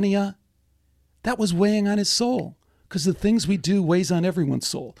Britannia, that was weighing on his soul, because the things we do weighs on everyone's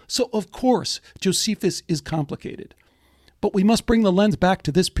soul. So of course, Josephus is complicated, but we must bring the lens back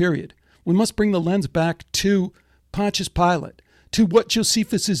to this period. We must bring the lens back to Pontius Pilate, to what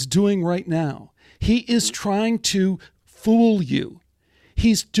Josephus is doing right now. He is trying to fool you.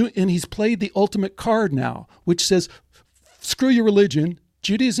 He's played the ultimate card now, which says, screw your religion.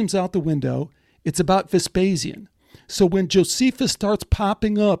 Judaism's out the window. It's about Vespasian. So when Josephus starts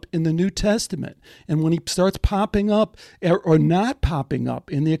popping up in the New Testament, and when he starts popping up or not popping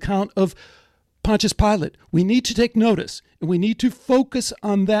up in the account of Pontius Pilate, we need to take notice, and we need to focus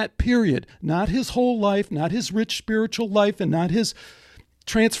on that period, not his whole life, not his rich spiritual life, and not his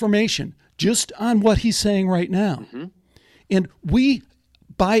transformation, just on what he's saying right now. Mm-hmm. And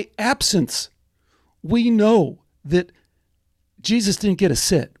by absence, we know that Jesus didn't get a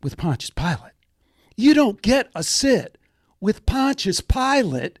sit with Pontius Pilate. You don't get a sit with Pontius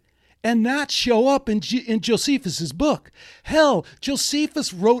Pilate and not show up in Josephus's book. Hell,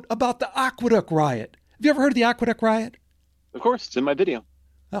 Josephus wrote about the Aqueduct riot. Have you ever heard of the Aqueduct riot? Of course, it's in my video.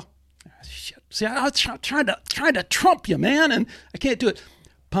 Oh, shit. See, I was trying to trump you, man, and I can't do it.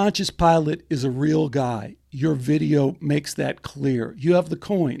 Pontius Pilate is a real guy. Your video makes that clear. You have the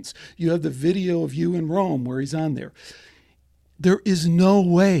coins. You have the video of you in Rome where he's on there. There is no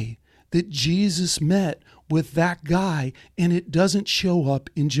way that Jesus met with that guy and it doesn't show up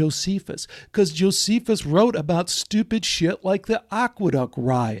in Josephus, because Josephus wrote about stupid shit like the Aqueduct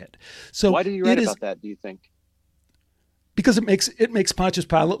riot. So why did he write about that, do you think? Because it makes Pontius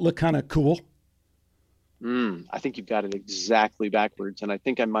Pilate look kind of cool. I think you've got it exactly backwards, and I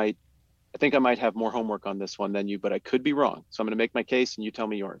think I might have more homework on this one than you, but I could be wrong. So I'm going to make my case, and you tell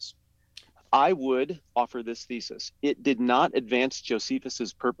me yours. I would offer this thesis. It did not advance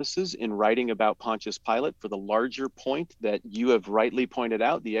Josephus's purposes in writing about Pontius Pilate for the larger point that you have rightly pointed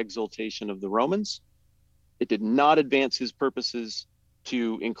out, the exaltation of the Romans. It did not advance his purposes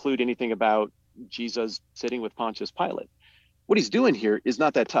to include anything about Jesus sitting with Pontius Pilate. What he's doing here is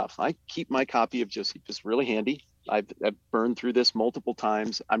not that tough. I keep my copy of Josephus really handy. I've burned through this multiple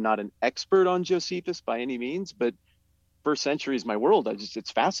times. I'm not an expert on Josephus by any means, but first century is my world.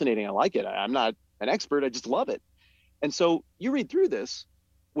 It's fascinating. I like it. I'm not an expert. I just love it. And so you read through this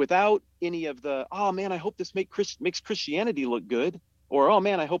without any of the, oh man, I hope this makes Christianity look good, or oh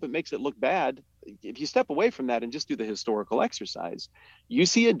man, I hope it makes it look bad. If you step away from that and just do the historical exercise, you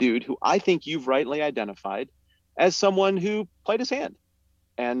see a dude who I think you've rightly identified as someone who played his hand,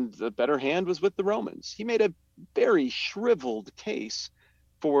 and the better hand was with the Romans. He made a very shriveled case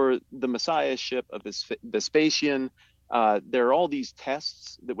for the messiahship of Vespasian, There are all these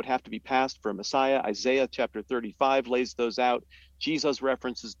tests that would have to be passed for a Messiah. Isaiah chapter 35 lays those out. Jesus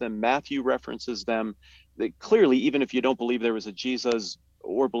references them. Matthew references them. That clearly, even if you don't believe there was a Jesus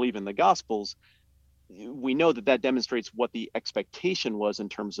or believe in the Gospels, we know that that demonstrates what the expectation was in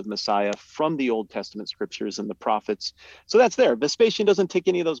terms of Messiah from the Old Testament scriptures and the prophets. So that's there. Vespasian doesn't tick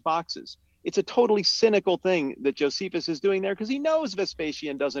any of those boxes. It's a totally cynical thing that Josephus is doing there because he knows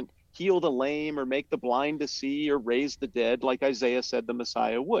Vespasian doesn't heal the lame or make the blind to see or raise the dead like Isaiah said the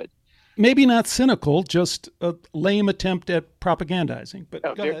Messiah would. Maybe not cynical, just a lame attempt at propagandizing. But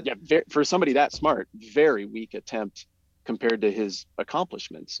go ahead. Yeah, for somebody that smart, very weak attempt compared to his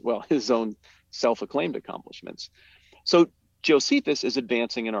accomplishments. Well, his own self-acclaimed accomplishments. So Josephus is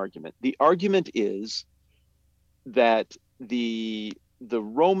advancing an argument. The argument is that the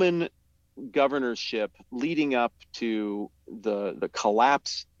Roman governorship leading up to the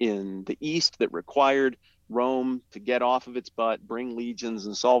collapse in the East that required Rome to get off of its butt, bring legions,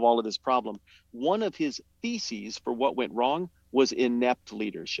 and solve all of this problem. One of his theses for what went wrong was inept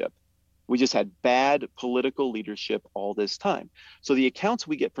leadership. We just had bad political leadership all this time. So the accounts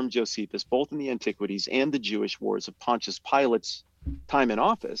we get from Josephus, both in the Antiquities and the Jewish wars of Pontius Pilate's time in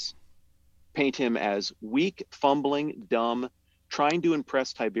office, paint him as weak, fumbling, dumb, trying to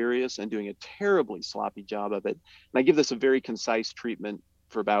impress Tiberius and doing a terribly sloppy job of it. And I give this a very concise treatment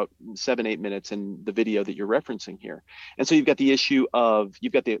for about 7-8 minutes in the video that you're referencing here. And so you've got the issue of,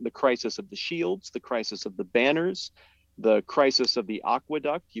 you've got the crisis of the shields, the crisis of the banners, the crisis of the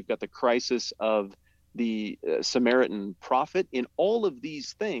aqueduct, you've got the crisis of the Samaritan prophet. In all of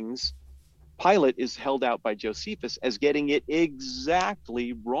these things, Pilate is held out by Josephus as getting it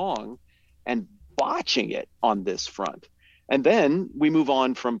exactly wrong and botching it on this front. And then we move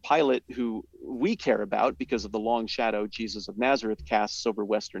on from Pilate, who we care about because of the long shadow Jesus of Nazareth casts over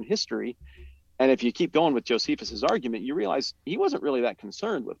Western history. And if you keep going with Josephus's argument, you realize he wasn't really that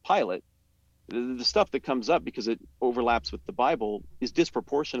concerned with Pilate. The stuff that comes up, because it overlaps with the Bible, is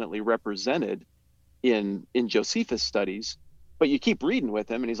disproportionately represented in Josephus' studies. But you keep reading with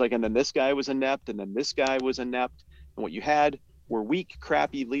him, and he's like, and then this guy was inept, and then this guy was inept. And what you had were weak,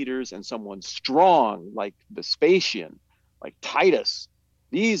 crappy leaders and someone strong like Vespasian, like Titus.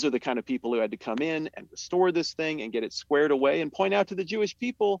 These are the kind of people who had to come in and restore this thing and get it squared away and point out to the Jewish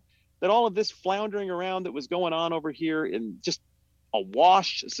people that all of this floundering around that was going on over here in just a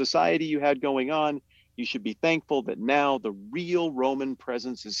wash society you had going on, you should be thankful that now the real Roman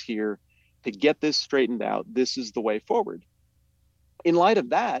presence is here to get this straightened out. This is the way forward. In light of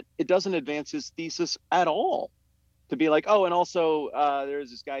that, it doesn't advance his thesis at all to be like, oh, and also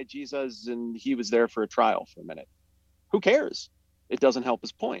there's this guy Jesus and he was there for a trial for a minute. Who cares? It doesn't help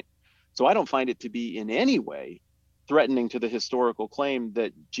his point. So I don't find it to be in any way threatening to the historical claim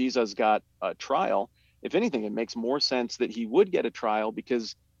that Jesus got a trial. If anything, it makes more sense that he would get a trial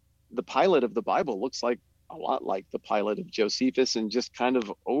because the Pilate of the Bible looks like a lot like the Pilate of Josephus and just kind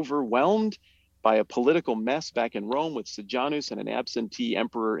of overwhelmed by a political mess back in Rome with Sejanus and an absentee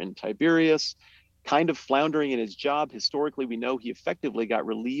emperor in Tiberius, kind of floundering in his job. Historically, we know he effectively got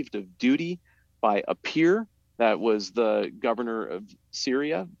relieved of duty by a peer that was the governor of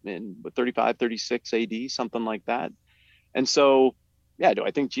Syria in 35, 36 AD, something like that. And so, yeah, do I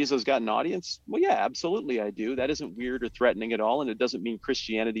think Jesus got an audience? Well, yeah, absolutely I do. That isn't weird or threatening at all, and it doesn't mean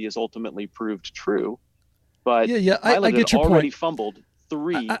Christianity is ultimately proved true. But I get your already point. Fumbled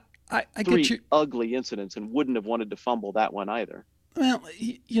three ugly incidents and wouldn't have wanted to fumble that one either. Well,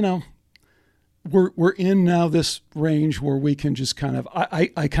 you know, we're in now this range where we can just kind of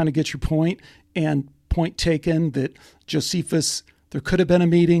I kind of get your point, and point taken that Josephus, there could have been a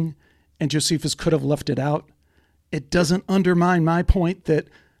meeting and Josephus could have left it out. It doesn't undermine my point that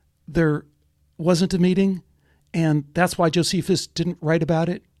there wasn't a meeting, and that's why Josephus didn't write about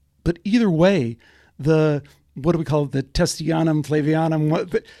it. But either way, the Testianum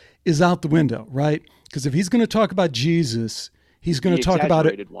Flavianum is out the window, right? Because if he's going to talk about Jesus, he's going to talk about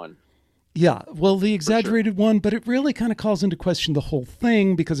it. One. Yeah, well, the exaggerated one, but it really kind of calls into question the whole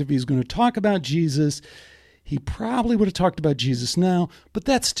thing, because if he's going to talk about Jesus, he probably would have talked about Jesus now, but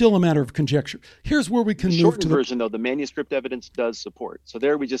that's still a matter of conjecture. Here's where we can move to the version, though. The manuscript evidence does support. So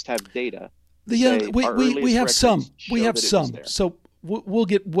there we just have data. We have some. We have some. So we'll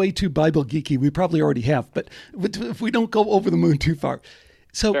get way too Bible geeky. We probably already have, but if we don't go over the moon too far.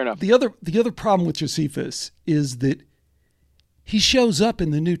 So fair enough. The other problem with Josephus is that he shows up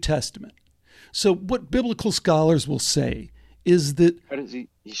in the New Testament. So what biblical scholars will say is that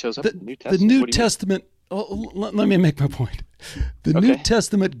he shows up in the New Testament. The New Testament. Let me make my point. The New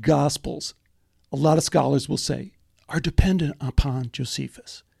Testament Gospels, a lot of scholars will say, are dependent upon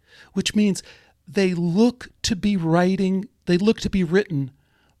Josephus, which means they look to be written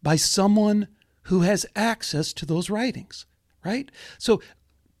by someone who has access to those writings, right? So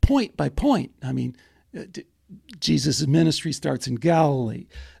point by point, I mean, Jesus' ministry starts in Galilee.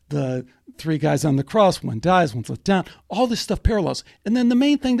 The three guys on the cross, one dies, one's let down. All this stuff parallels. And then the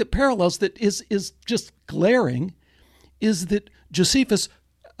main thing that parallels that is just glaring is that Josephus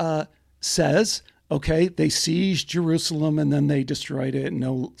says, okay, they seized Jerusalem and then they destroyed it and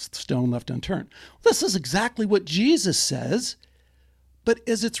no stone left unturned. This is exactly what Jesus says, but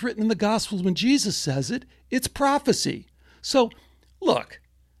as it's written in the Gospels, when Jesus says it, it's prophecy. So look,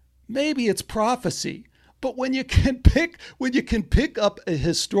 maybe it's prophecy, but when you can pick up a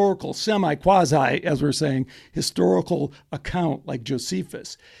historical, semi-quasi, as we're saying, historical account like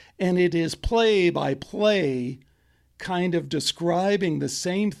Josephus, and it is play by play kind of describing the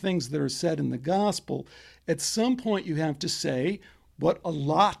same things that are said in the gospel, at some point you have to say what a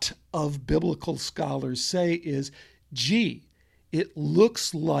lot of biblical scholars say is, gee, it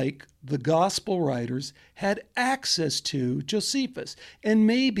looks like the gospel writers had access to Josephus. And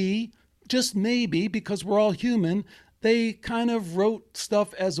maybe, just maybe, because we're all human, they kind of wrote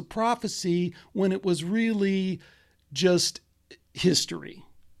stuff as a prophecy when it was really just history.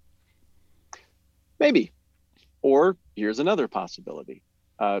 Maybe. Or here's another possibility,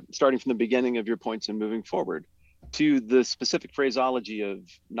 starting from the beginning of your points and moving forward to the specific phraseology of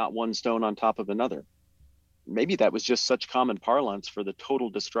not one stone on top of another. Maybe that was just such common parlance for the total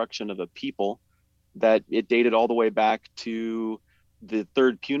destruction of a people that it dated all the way back to the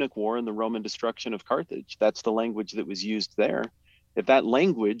Third Punic War and the Roman destruction of Carthage. That's the language that was used there. If that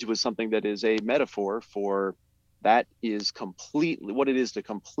language was something that is a metaphor for that is completely what it is to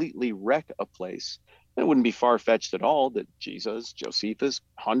completely wreck a place, it wouldn't be far-fetched at all that Jesus, Josephus,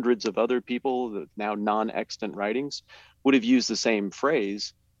 hundreds of other people, the now non-extant writings, would have used the same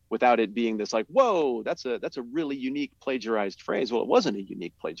phrase without it being this like, whoa, that's a really unique plagiarized phrase. Well, it wasn't a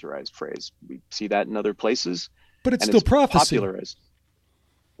unique plagiarized phrase. We see that in other places. But it's still prophecy. Popularized.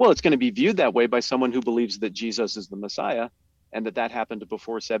 Well, it's going to be viewed that way by someone who believes that Jesus is the Messiah and that happened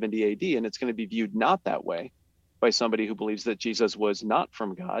before 70 AD. And it's going to be viewed not that way by somebody who believes that Jesus was not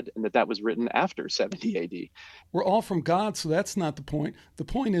from God and that was written after 70 AD. We're all from God, so that's not the point. The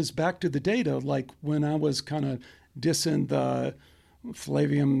point is back to the data, like when I was kind of dissing the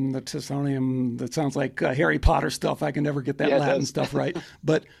Flavium, the Thessalium, that sounds like Harry Potter stuff. I can never get that Latin stuff right.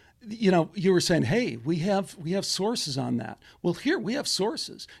 But, you were saying, hey, we have sources on that. Well, here we have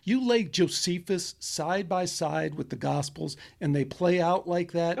sources. You lay Josephus side by side with the Gospels and they play out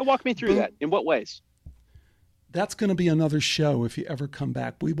like that. Now walk me through that. In what ways? That's going to be another show if you ever come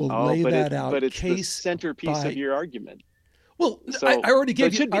back. We will lay that out. But it's the centerpiece of your argument. Well, so, I already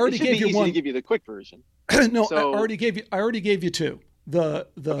gave you. I already gave you one. To give you the quick version. No, I already gave you two. The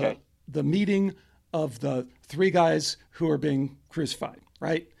meeting of the three guys who are being crucified,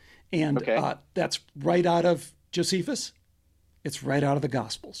 right? And that's right out of Josephus. It's right out of the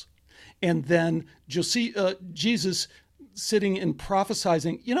Gospels. And then Jesus sitting and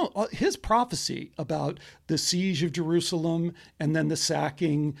prophesizing, his prophecy about the siege of Jerusalem and then the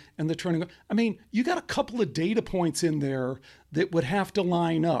sacking and the turning. I mean, you got a couple of data points in there that would have to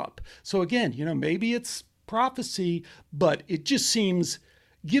line up. So again, maybe it's prophecy, but it just seems,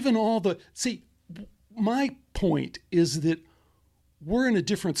 given all my point is that we're in a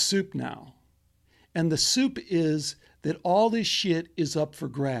different soup now. And the soup is that all this shit is up for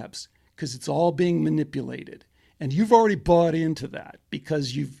grabs because it's all being manipulated. And you've already bought into that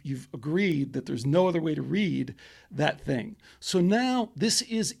because you've agreed that there's no other way to read that thing. So now this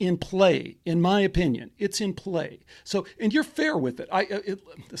is in play, in my opinion. It's in play. So, and you're fair with it.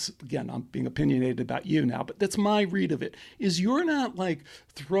 Again, I'm being opinionated about you now, but that's my read of it, is you're not like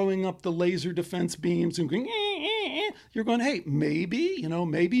throwing up the laser defense beams and going, You're going, hey, maybe,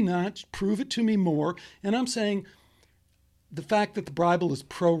 maybe not. Prove it to me more. And I'm saying the fact that the Bible is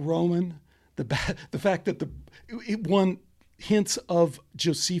pro-Roman, the fact that it won hints of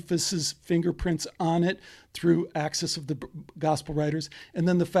Josephus's fingerprints on it through access of the gospel writers, and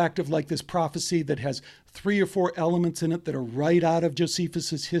then the fact of like this prophecy that has 3 or 4 elements in it that are right out of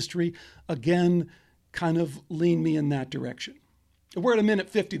Josephus's history, again, kind of lean me in that direction. We're at a minute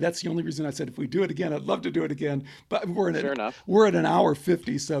 50. That's the only reason I said if we do it again, I'd love to do it again. But we're at an hour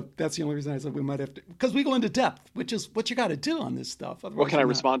 50, so that's the only reason I said we might have to, because we go into depth, which is what you got to do on this stuff. Well, can I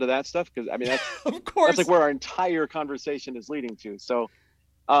respond to that stuff? Because that's of course, that's like where our entire conversation is leading to. So,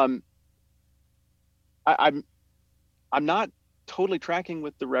 I'm not totally tracking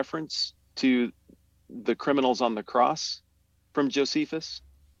with the reference to the criminals on the cross from Josephus.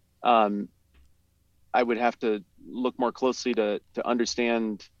 I would have to look more closely to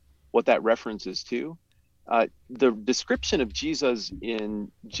understand what that reference is to. The description of Jesus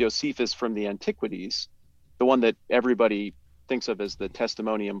in Josephus from the Antiquities, the one that everybody thinks of as the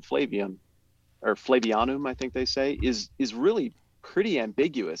Testimonium Flavium, or Flavianum, I think they say, is really pretty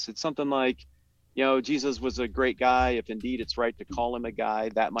ambiguous. It's something like, Jesus was a great guy. If indeed it's right to call him a guy,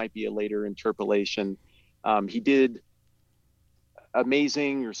 that might be a later interpolation. He did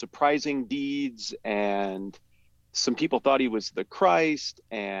amazing or surprising deeds, and some people thought he was the Christ,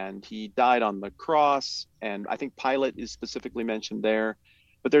 and he died on the cross. And I think Pilate is specifically mentioned there,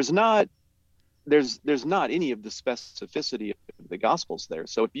 but there's not any of the specificity of the Gospels there.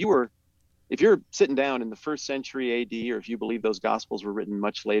 So if you're sitting down in the 1st century AD, or if you believe those Gospels were written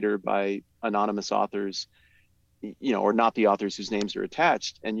much later by anonymous authors, or not the authors whose names are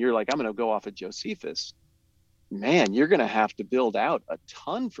attached, and you're like, I'm going to go off of Josephus, man, you're going to have to build out a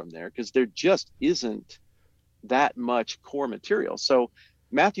ton from there, because there just isn't that much core material. So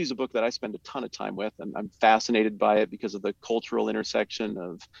Matthew's a book that I spend a ton of time with, and I'm fascinated by it because of the cultural intersection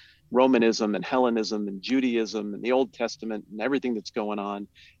of Romanism and Hellenism and Judaism and the Old Testament and everything that's going on,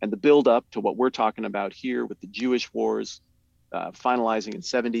 and the build up to what we're talking about here with the Jewish wars finalizing in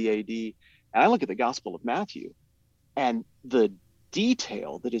 70 AD. And I look at the Gospel of Matthew, and the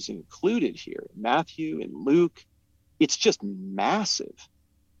detail that is included here, Matthew and Luke, it's just massive.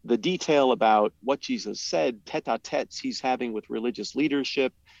 The detail about what Jesus said, tete-a-tetes he's having with religious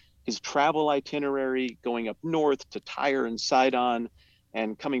leadership, his travel itinerary going up north to Tyre and Sidon,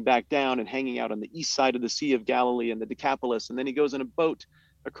 and coming back down and hanging out on the east side of the Sea of Galilee and the Decapolis. And then he goes in a boat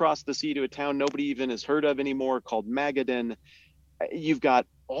across the sea to a town nobody even has heard of anymore called Magadan. You've got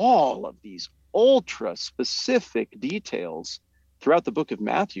all of these ultra specific details throughout the book of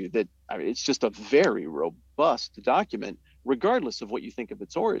Matthew that, it's just a very robust document, regardless of what you think of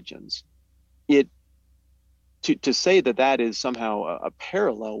its origins. To say that is somehow a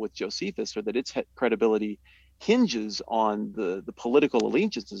parallel with Josephus, or that its credibility hinges on the political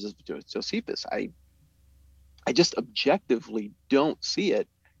allegiances of Josephus, I just objectively don't see it,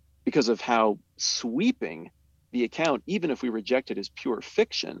 because of how sweeping the account, even if we reject it as pure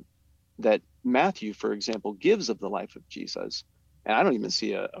fiction, that Matthew, for example, gives of the life of Jesus. And I don't even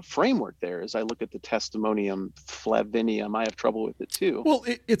see a framework there. As I look at the Testimonium Flavinium, I have trouble with it too. Well,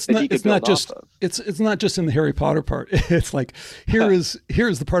 it's not just in the Harry Potter part. It's like, here is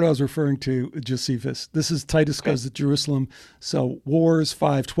the part I was referring to, Josephus. This is Titus goes to Jerusalem. So wars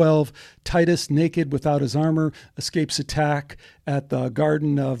 5:12. Titus, naked without his armor, escapes attack at the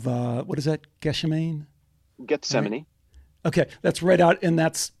Garden of what is that? Gethsemane. Right? Okay, that's right out, and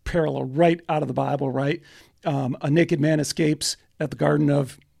that's parallel right out of the Bible, right? A naked man escapes at the Garden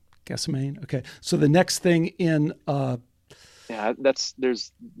of Gethsemane. Okay, so the next thing in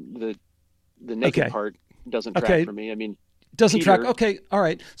there's the naked part doesn't track for me. I mean, doesn't Peter, track. Okay, all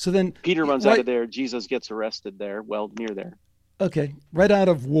right. So then Peter runs out of there. Jesus gets arrested there. Well, near there. Okay, right out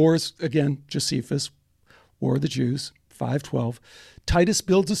of Wars again. Josephus, War of the Jews, 5:12. Titus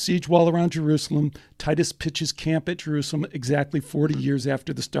builds a siege wall around Jerusalem. Titus pitches camp at Jerusalem exactly 40 years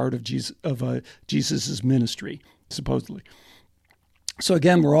after the start of Jesus's ministry, supposedly. So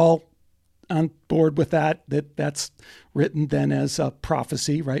again, we're all on board with that's written then as a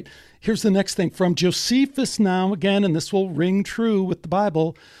prophecy, right? Here's the next thing from Josephus now again, and this will ring true with the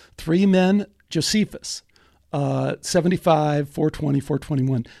Bible. 3 men, Josephus, 75, 420,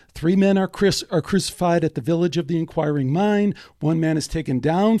 421. 3 men are crucified at the village of the inquiring mind. 1 man is taken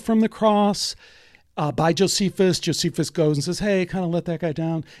down from the cross by Josephus. Josephus goes and says, hey, kind of let that guy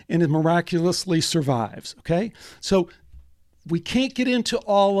down, and it miraculously survives, okay? So we can't get into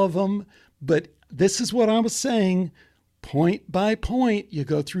all of them, but this is what I was saying. Point by point, you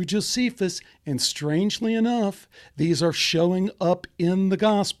go through Josephus, and strangely enough, these are showing up in the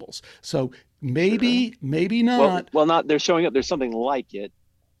Gospels. So maybe not. Well, not. They're showing up. There's something like it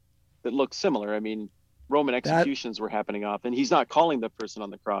that looks similar. I mean, Roman executions were happening often. He's not calling the person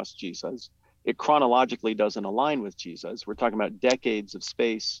on the cross Jesus. It chronologically doesn't align with Jesus. We're talking about decades of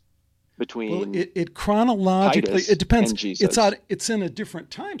space between. Well, it chronologically, Titus it depends. and Jesus. It's in a different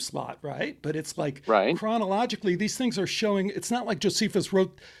time slot, right? But it's like right. Chronologically, these things are showing. It's not like Josephus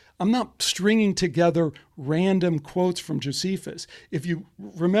wrote. I'm not stringing together random quotes from Josephus. If you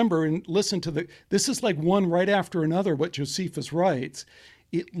remember and listen to this is like one right after another what Josephus writes.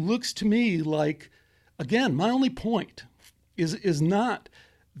 It looks to me like, again, my only point is not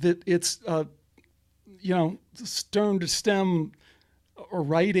that it's stern to stem or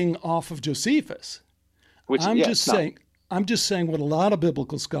writing off of Josephus. I'm just saying what a lot of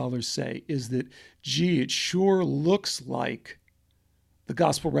biblical scholars say is that, gee, it sure looks like the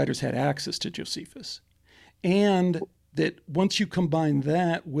gospel writers had access to Josephus. And that once you combine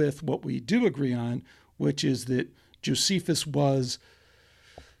that with what we do agree on, which is that Josephus was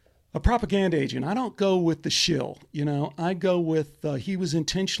a propaganda agent. I don't go with the shill, I go with he was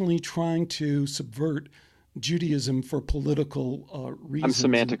intentionally trying to subvert Judaism for political reasons.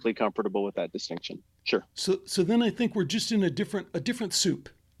 I'm semantically comfortable with that distinction. Sure. So then I think we're just in a different soup,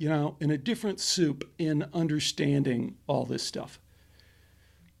 in a different soup in understanding all this stuff.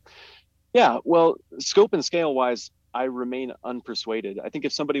 Yeah, well, scope and scale wise, I remain unpersuaded. I think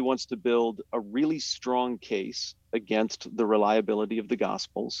if somebody wants to build a really strong case against the reliability of the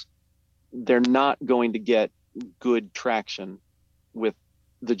Gospels, they're not going to get good traction with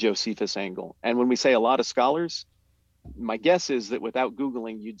the Josephus angle. And when we say a lot of scholars, my guess is that without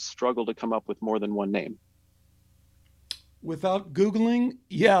Googling, you'd struggle to come up with more than one name. Without Googling,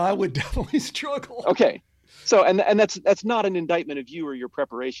 yeah, I would definitely struggle. Okay. So, and that's not an indictment of you or your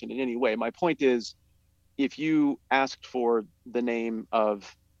preparation in any way. My point is, if you asked for the name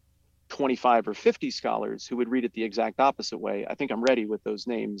of 25 or 50 scholars who would read it the exact opposite way, I think I'm ready with those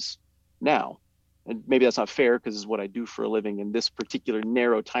names now. And maybe that's not fair because it's what I do for a living in this particular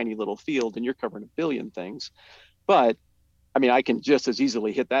narrow, tiny little field, and you're covering a billion things. But I mean, I can just as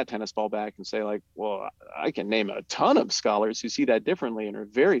easily hit that tennis ball back and say, like, well, I can name a ton of scholars who see that differently and are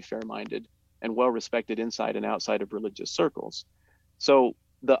very fair-minded and well-respected inside and outside of religious circles. So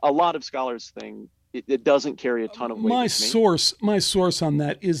a lot of scholars thing, it doesn't carry a ton of weight. My source on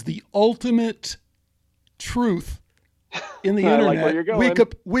that is the ultimate truth in the internet. Like where you're going.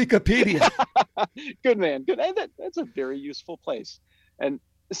 Wikipedia. Good man. Good. That's a very useful place. And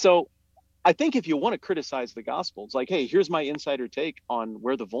so I think if you want to criticize the Gospels, like, hey, here's my insider take on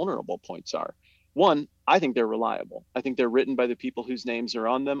where the vulnerable points are. One, I think they're reliable. I think they're written by the people whose names are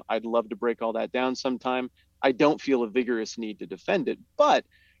on them. I'd love to break all that down sometime. I don't feel a vigorous need to defend it. But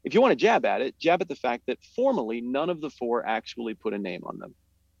if you want to jab at it, jab at the fact that formally none of the four actually put a name on them.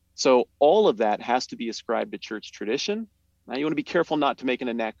 So all of that has to be ascribed to church tradition. Now, you want to be careful not to make an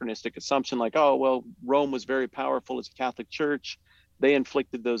anachronistic assumption like, oh, well, Rome was very powerful as a Catholic church. They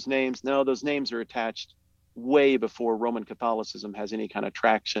inflicted those names. No, those names are attached way before Roman Catholicism has any kind of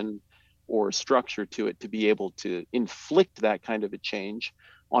traction or structure to it to be able to inflict that kind of a change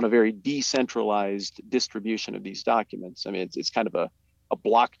on a very decentralized distribution of these documents. I mean, it's kind of a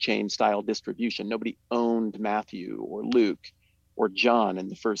blockchain style distribution. Nobody owned Matthew or Luke or John in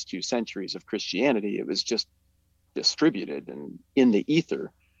the first 2 centuries of Christianity. It was just distributed and in the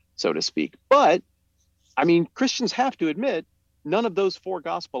ether, so to speak. But I mean, Christians have to admit, none of those 4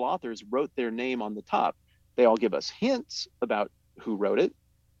 gospel authors wrote their name on the top. They all give us hints about who wrote it,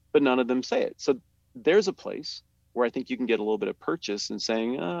 but none of them say it. So there's a place where I think you can get a little bit of purchase in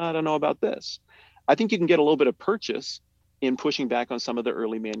saying, I don't know about this. I think you can get a little bit of purchase in pushing back on some of the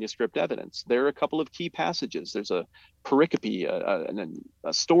early manuscript evidence. There are a couple of key passages. There's a pericope,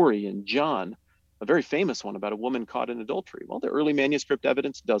 a story in John, a very famous one about a woman caught in adultery. Well, the early manuscript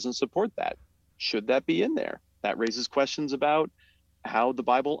evidence doesn't support that. Should that be in there? That raises questions about how the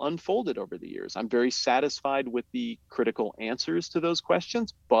Bible unfolded over the years. I'm very satisfied with the critical answers to those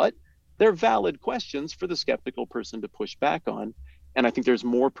questions, but they're valid questions for the skeptical person to push back on. And I think there's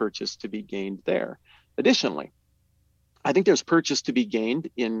more purchase to be gained there. Additionally, I think there's purchase to be gained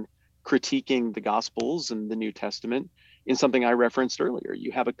in critiquing the Gospels and the New Testament in something I referenced earlier.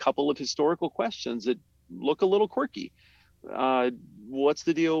 You have a couple of historical questions that look a little quirky. What's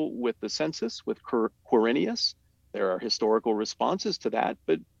the deal with the census, with Quirinius? There are historical responses to that,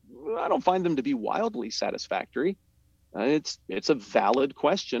 but I don't find them to be wildly satisfactory. It's a valid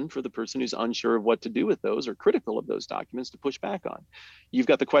question for the person who's unsure of what to do with those or critical of those documents to push back on. You've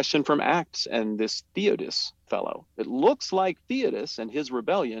got the question from Acts and this Theudas fellow. It looks like Theudas and his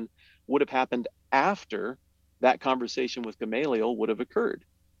rebellion would have happened after that conversation with Gamaliel would have occurred.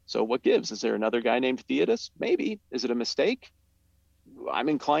 So what gives? Is there another guy named Theudas? Maybe. Is it a mistake? I'm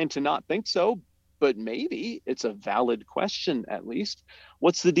inclined to not think so, but maybe it's a valid question at least.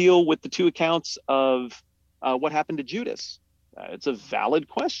 What's the deal with the 2 accounts of what happened to Judas? It's a valid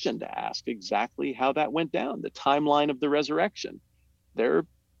question to ask exactly how that went down, the timeline of the resurrection.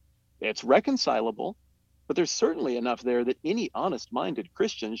 It's reconcilable, but there's certainly enough there that any honest-minded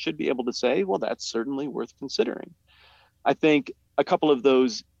Christian should be able to say, well, that's certainly worth considering. I think a couple of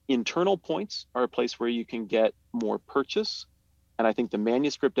those internal points are a place where you can get more purchase. And I think the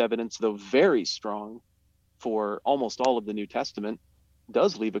manuscript evidence, though very strong for almost all of the New Testament,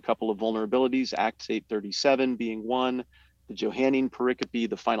 does leave a couple of vulnerabilities, Acts 8:37 being one, the Johannine pericope,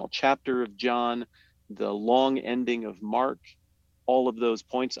 the final chapter of John, the long ending of Mark, all of those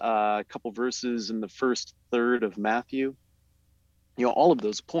points, a couple verses in the first third of Matthew. All of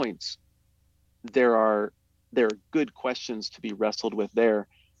those points, there are there are good questions to be wrestled with there.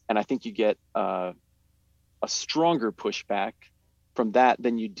 And I think you get a stronger pushback from that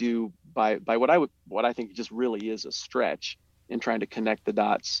than you do by what I think just really is a stretch in trying to connect the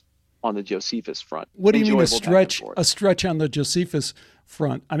dots on the Josephus front. What do you mean a Enjoyable back and stretch? forth. A stretch on the Josephus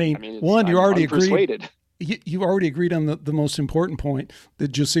front? I mean, it's- one, you I'm already agreed. unpersuaded. You already agreed on the most important point that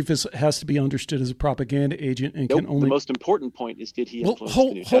Josephus has to be understood as a propaganda agent and Nope, can only. the most important point is, did he Well, influence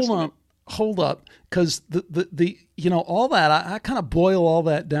the New Testament? hold up, because the all that I kind of boil all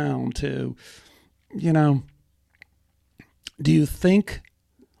that down to, do you think?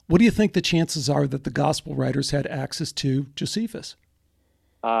 What do you think the chances are that the gospel writers had access to Josephus?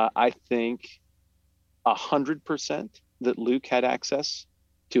 I think 100% that Luke had access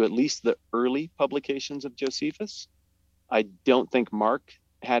to at least the early publications of Josephus. I don't think Mark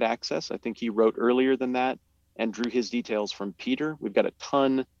had access. I think he wrote earlier than that and drew his details from Peter. We've got a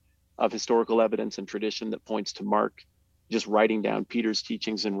ton of historical evidence and tradition that points to Mark just writing down Peter's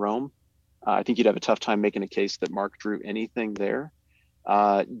teachings in Rome. I think you'd have a tough time making a case that Mark drew anything there.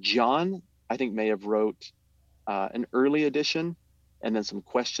 John, I think, may have wrote an early edition, and then some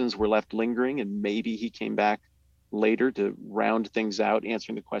questions were left lingering, and maybe he came back later to round things out,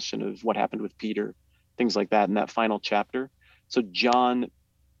 answering the question of what happened with Peter, things like that in that final chapter. So John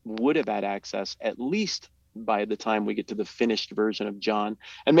would have had access at least by the time we get to the finished version of John.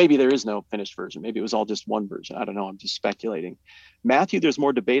 And maybe there is no finished version. Maybe it was all just one version. I don't know. I'm just speculating. Matthew, there's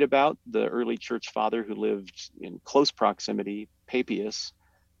more debate about. The early church father who lived in close proximity, Papias,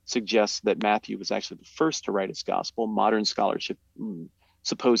 suggests that Matthew was actually the first to write his gospel. Modern scholarship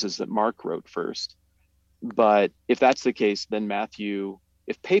supposes that Mark wrote first. But if that's the case, then Matthew,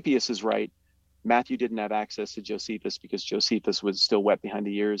 if Papias is right, Matthew didn't have access to Josephus because Josephus was still wet behind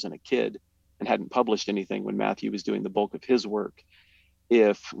the ears and a kid and hadn't published anything when Matthew was doing the bulk of his work.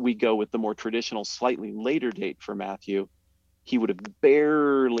 If we go with the more traditional, slightly later date for Matthew, he would have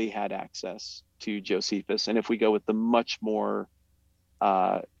barely had access to Josephus. And if we go with the much more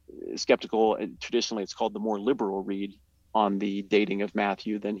skeptical, and traditionally it's called the more liberal read on the dating of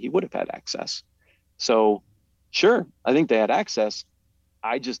Matthew, then he would have had access. So sure, I think they had access.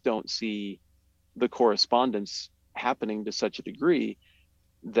 I just don't see the correspondence happening to such a degree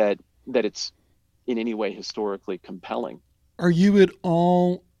that it's in any way historically compelling. Are you at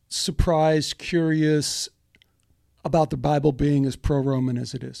all surprised, curious about the Bible being as pro-Roman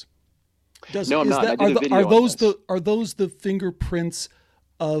as it is? No, I'm not. I did a video on this. Are those the fingerprints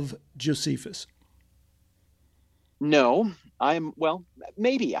of Josephus? No,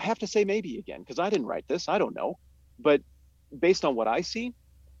 maybe. I have to say maybe again, because I didn't write this. I don't know. But based on what I see,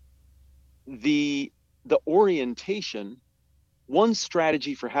 the orientation, one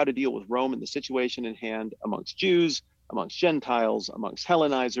strategy for how to deal with Rome and the situation in hand amongst Jews, amongst Gentiles, amongst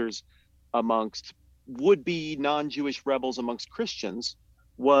Hellenizers, amongst would-be non-Jewish rebels, amongst Christians,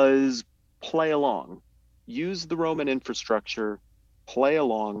 was play along. Use the Roman infrastructure, play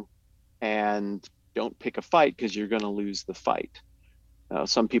along, and don't pick a fight because you're going to lose the fight.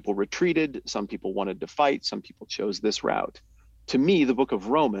 Some people retreated, some people wanted to fight, some people chose this route. To me, the book of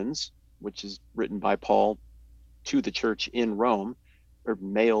Romans, which is written by Paul to the church in Rome, or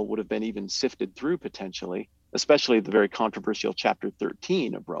mail would have been even sifted through potentially, especially the very controversial chapter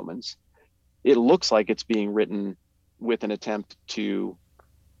 13 of Romans. It looks like it's being written with an attempt to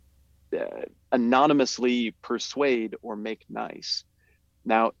anonymously persuade or make nice.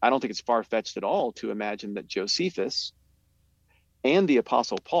 Now, I don't think it's far-fetched at all to imagine that Josephus and the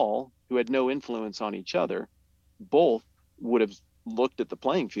Apostle Paul, who had no influence on each other, both would have looked at the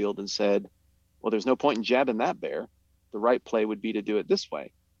playing field and said, well, there's no point in jabbing that bear. The right play would be to do it this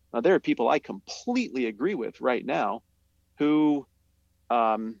way. Now, there are people I completely agree with right now who,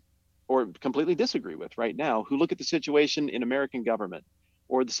 or completely disagree with right now, who look at the situation in American government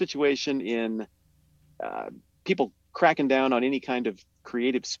or the situation in people cracking down on any kind of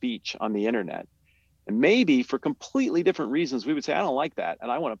creative speech on the internet. And maybe for completely different reasons, we would say, I don't like that,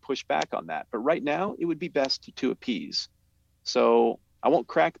 and I want to push back on that. But right now, it would be best to appease. So I won't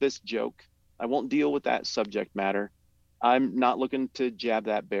crack this joke. I won't deal with that subject matter. I'm not looking to jab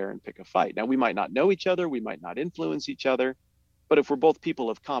that bear and pick a fight. Now, we might not know each other. We might not influence each other. But if we're both people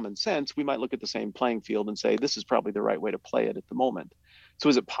of common sense, we might look at the same playing field and say, this is probably the right way to play it at the moment. So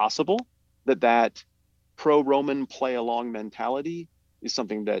is it possible that pro-Roman play-along mentality is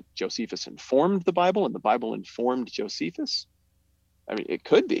something that Josephus informed the Bible and the Bible informed Josephus? I mean, it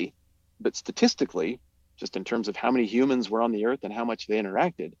could be, but statistically, just in terms of how many humans were on the earth and how much they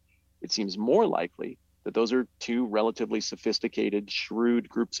interacted, it seems more likely that those are two relatively sophisticated, shrewd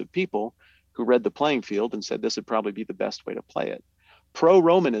groups of people who read the playing field and said this would probably be the best way to play it.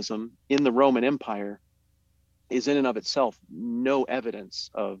 Pro-Romanism in the Roman Empire is in and of itself no evidence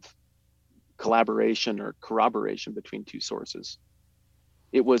of collaboration or corroboration between two sources.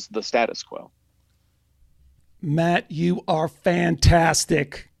 It was the status quo. Matt, you are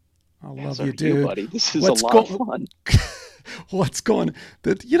fantastic. I love you, dude. You, buddy. This is a lot of fun. What's going?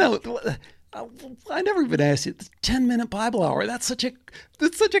 I never even asked you. The 10-minute Bible hour. That's such a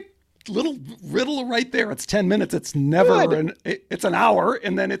little riddle right there. It's 10 minutes. It's never it's an hour,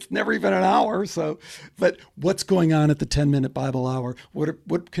 and then it's never even an hour. So, but what's going on at the 10-minute Bible hour?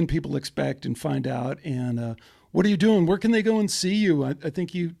 What can people expect and find out? And what are you doing? Where can they go and see you? I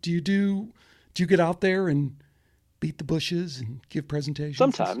think you get out there and beat the bushes and give presentations?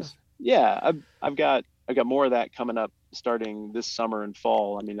 Sometimes, yeah. I've got more of that coming up starting this summer and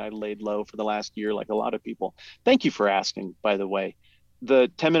fall. I mean, I laid low for the last year, like a lot of people. Thank you for asking, by the way.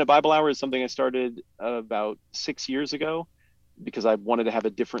 The 10-minute Bible hour is something I started about 6 years ago because I wanted to have a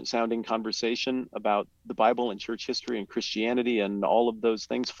different sounding conversation about the Bible and church history and Christianity and all of those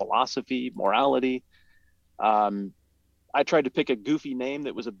things, philosophy, morality. I tried to pick a goofy name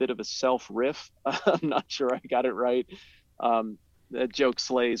that was a bit of a self-riff. I'm not sure I got it right. That joke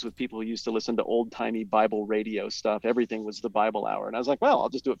slays with people who used to listen to old-timey Bible radio stuff. Everything was the Bible hour. And I was like, well, I'll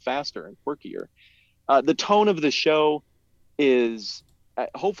just do it faster and quirkier. The tone of the show is...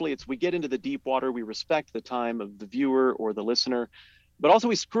 hopefully we get into the deep water, we respect the time of the viewer or the listener, but also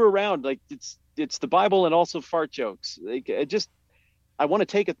we screw around. Like it's the Bible and also fart jokes. I want to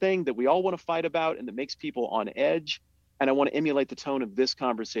take a thing that we all want to fight about and that makes people on edge, and I want to emulate the tone of this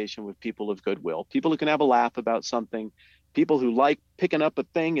conversation with people of goodwill, people who can have a laugh about something, people who like picking up a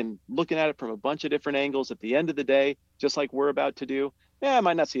thing and looking at it from a bunch of different angles at the end of the day, just like we're about to do. I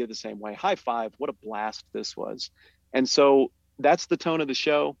might not see it the same way. High five, what a blast this was. And so that's the tone of the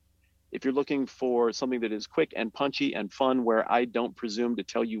show. If you're looking for something that is quick and punchy and fun, where I don't presume to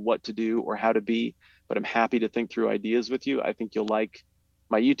tell you what to do or how to be, but I'm happy to think through ideas with you, I think you'll like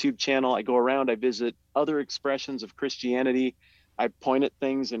my YouTube channel. I go around, I visit other expressions of Christianity. I point at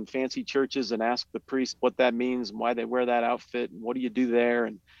things in fancy churches and ask the priest what that means and why they wear that outfit and what do you do there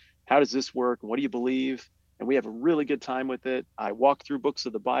and how does this work and what do you believe? And we have a really good time with it. I walk through books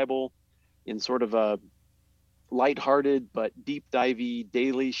of the Bible in sort of a lighthearted but deep divey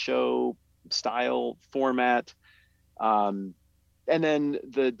daily show style format. And then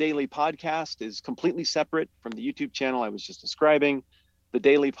the daily podcast is completely separate from the YouTube channel I was just describing. The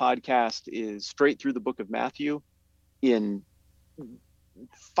daily podcast is straight through the book of Matthew in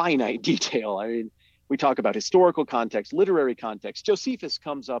finite detail. I mean, we talk about historical context, literary context. Josephus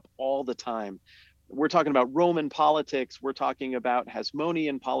comes up all the time. We're talking about Roman politics. We're talking about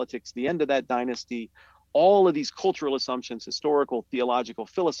Hasmonean politics, the end of that dynasty. All of these cultural assumptions, historical, theological,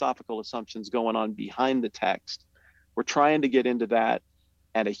 philosophical assumptions going on behind the text. We're trying to get into that.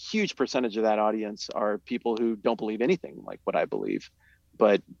 And a huge percentage of that audience are people who don't believe anything like what I believe,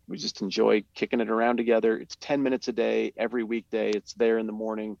 but we just enjoy kicking it around together. It's 10 minutes a day, every weekday. It's there in the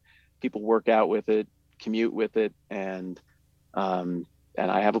morning. People work out with it, commute with it, and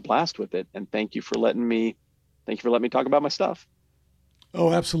I have a blast with it. And thank you for letting me talk about my stuff.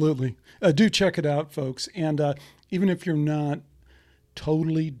 Oh, absolutely. Do check it out, folks. And even if you're not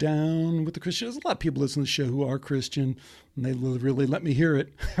totally down with the Christian, there's a lot of people listening to the show who are Christian, and they really let me hear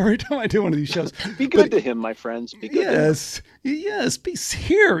it every time I do one of these shows. Be good to him, my friends. Be good to him. Yes.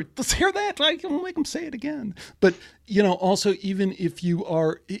 Here. Let's hear that. I can make them say it again. But, also, even if you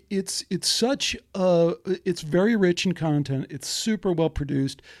are, it's very rich in content. It's super well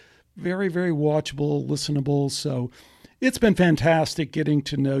produced, very, very watchable, listenable. So it's been fantastic getting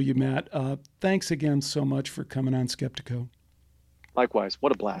to know you, Matt. Thanks again so much for coming on Skeptiko. Likewise.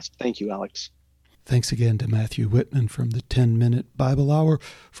 What a blast. Thank you, Alex. Thanks again to Matthew Whitman from the 10-Minute Bible Hour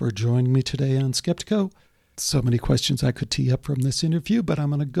for joining me today on Skeptiko. So many questions I could tee up from this interview, but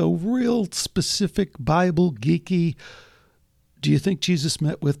I'm going to go real specific, Bible geeky. Do you think Jesus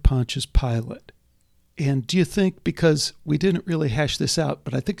met with Pontius Pilate? And do you think, because we didn't really hash this out,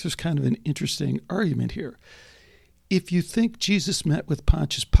 but I think there's kind of an interesting argument here. If you think Jesus met with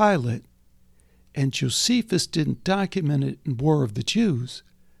Pontius Pilate and Josephus didn't document it in War of the Jews,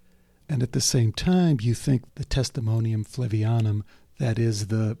 and at the same time you think the Testimonium Flavianum, that is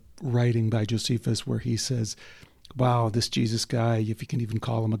the writing by Josephus where he says, wow, this Jesus guy, if you can even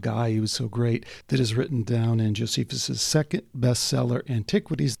call him a guy, he was so great, that is written down in Josephus's second bestseller,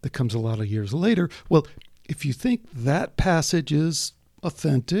 Antiquities, that comes a lot of years later. Well, if you think that passage is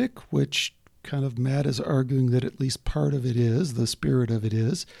authentic, which kind of Matt is arguing that at least part of it is, the spirit of it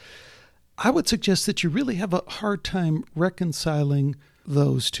is, I would suggest that you really have a hard time reconciling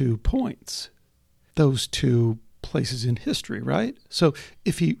those 2 points, those 2 places in history, right? So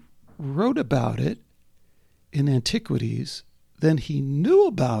if he wrote about it in Antiquities than he knew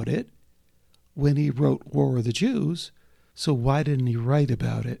about it when he wrote War of the Jews. So why didn't he write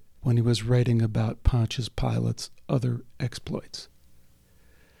about it when he was writing about Pontius Pilate's other exploits?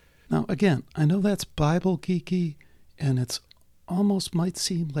 Now, again, I know that's Bible geeky, and it's almost might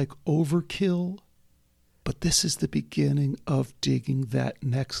seem like overkill, but this is the beginning of digging that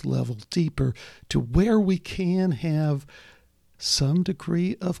next level deeper to where we can have some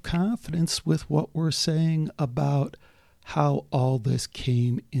degree of confidence with what we're saying about how all this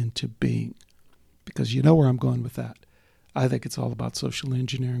came into being. Because you know where I'm going with that. I think it's all about social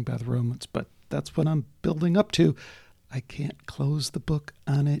engineering by the Romans, but that's what I'm building up to. I can't close the book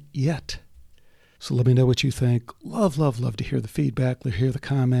on it yet. So let me know what you think. Love to hear the feedback, hear the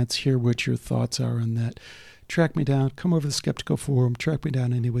comments, hear what your thoughts are on that. Track me down. Come over to the Skeptical Forum. Track me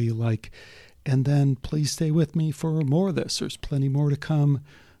down any way you like. And then please stay with me for more of this. There's plenty more to come.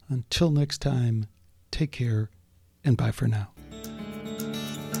 Until next time, take care and bye for now.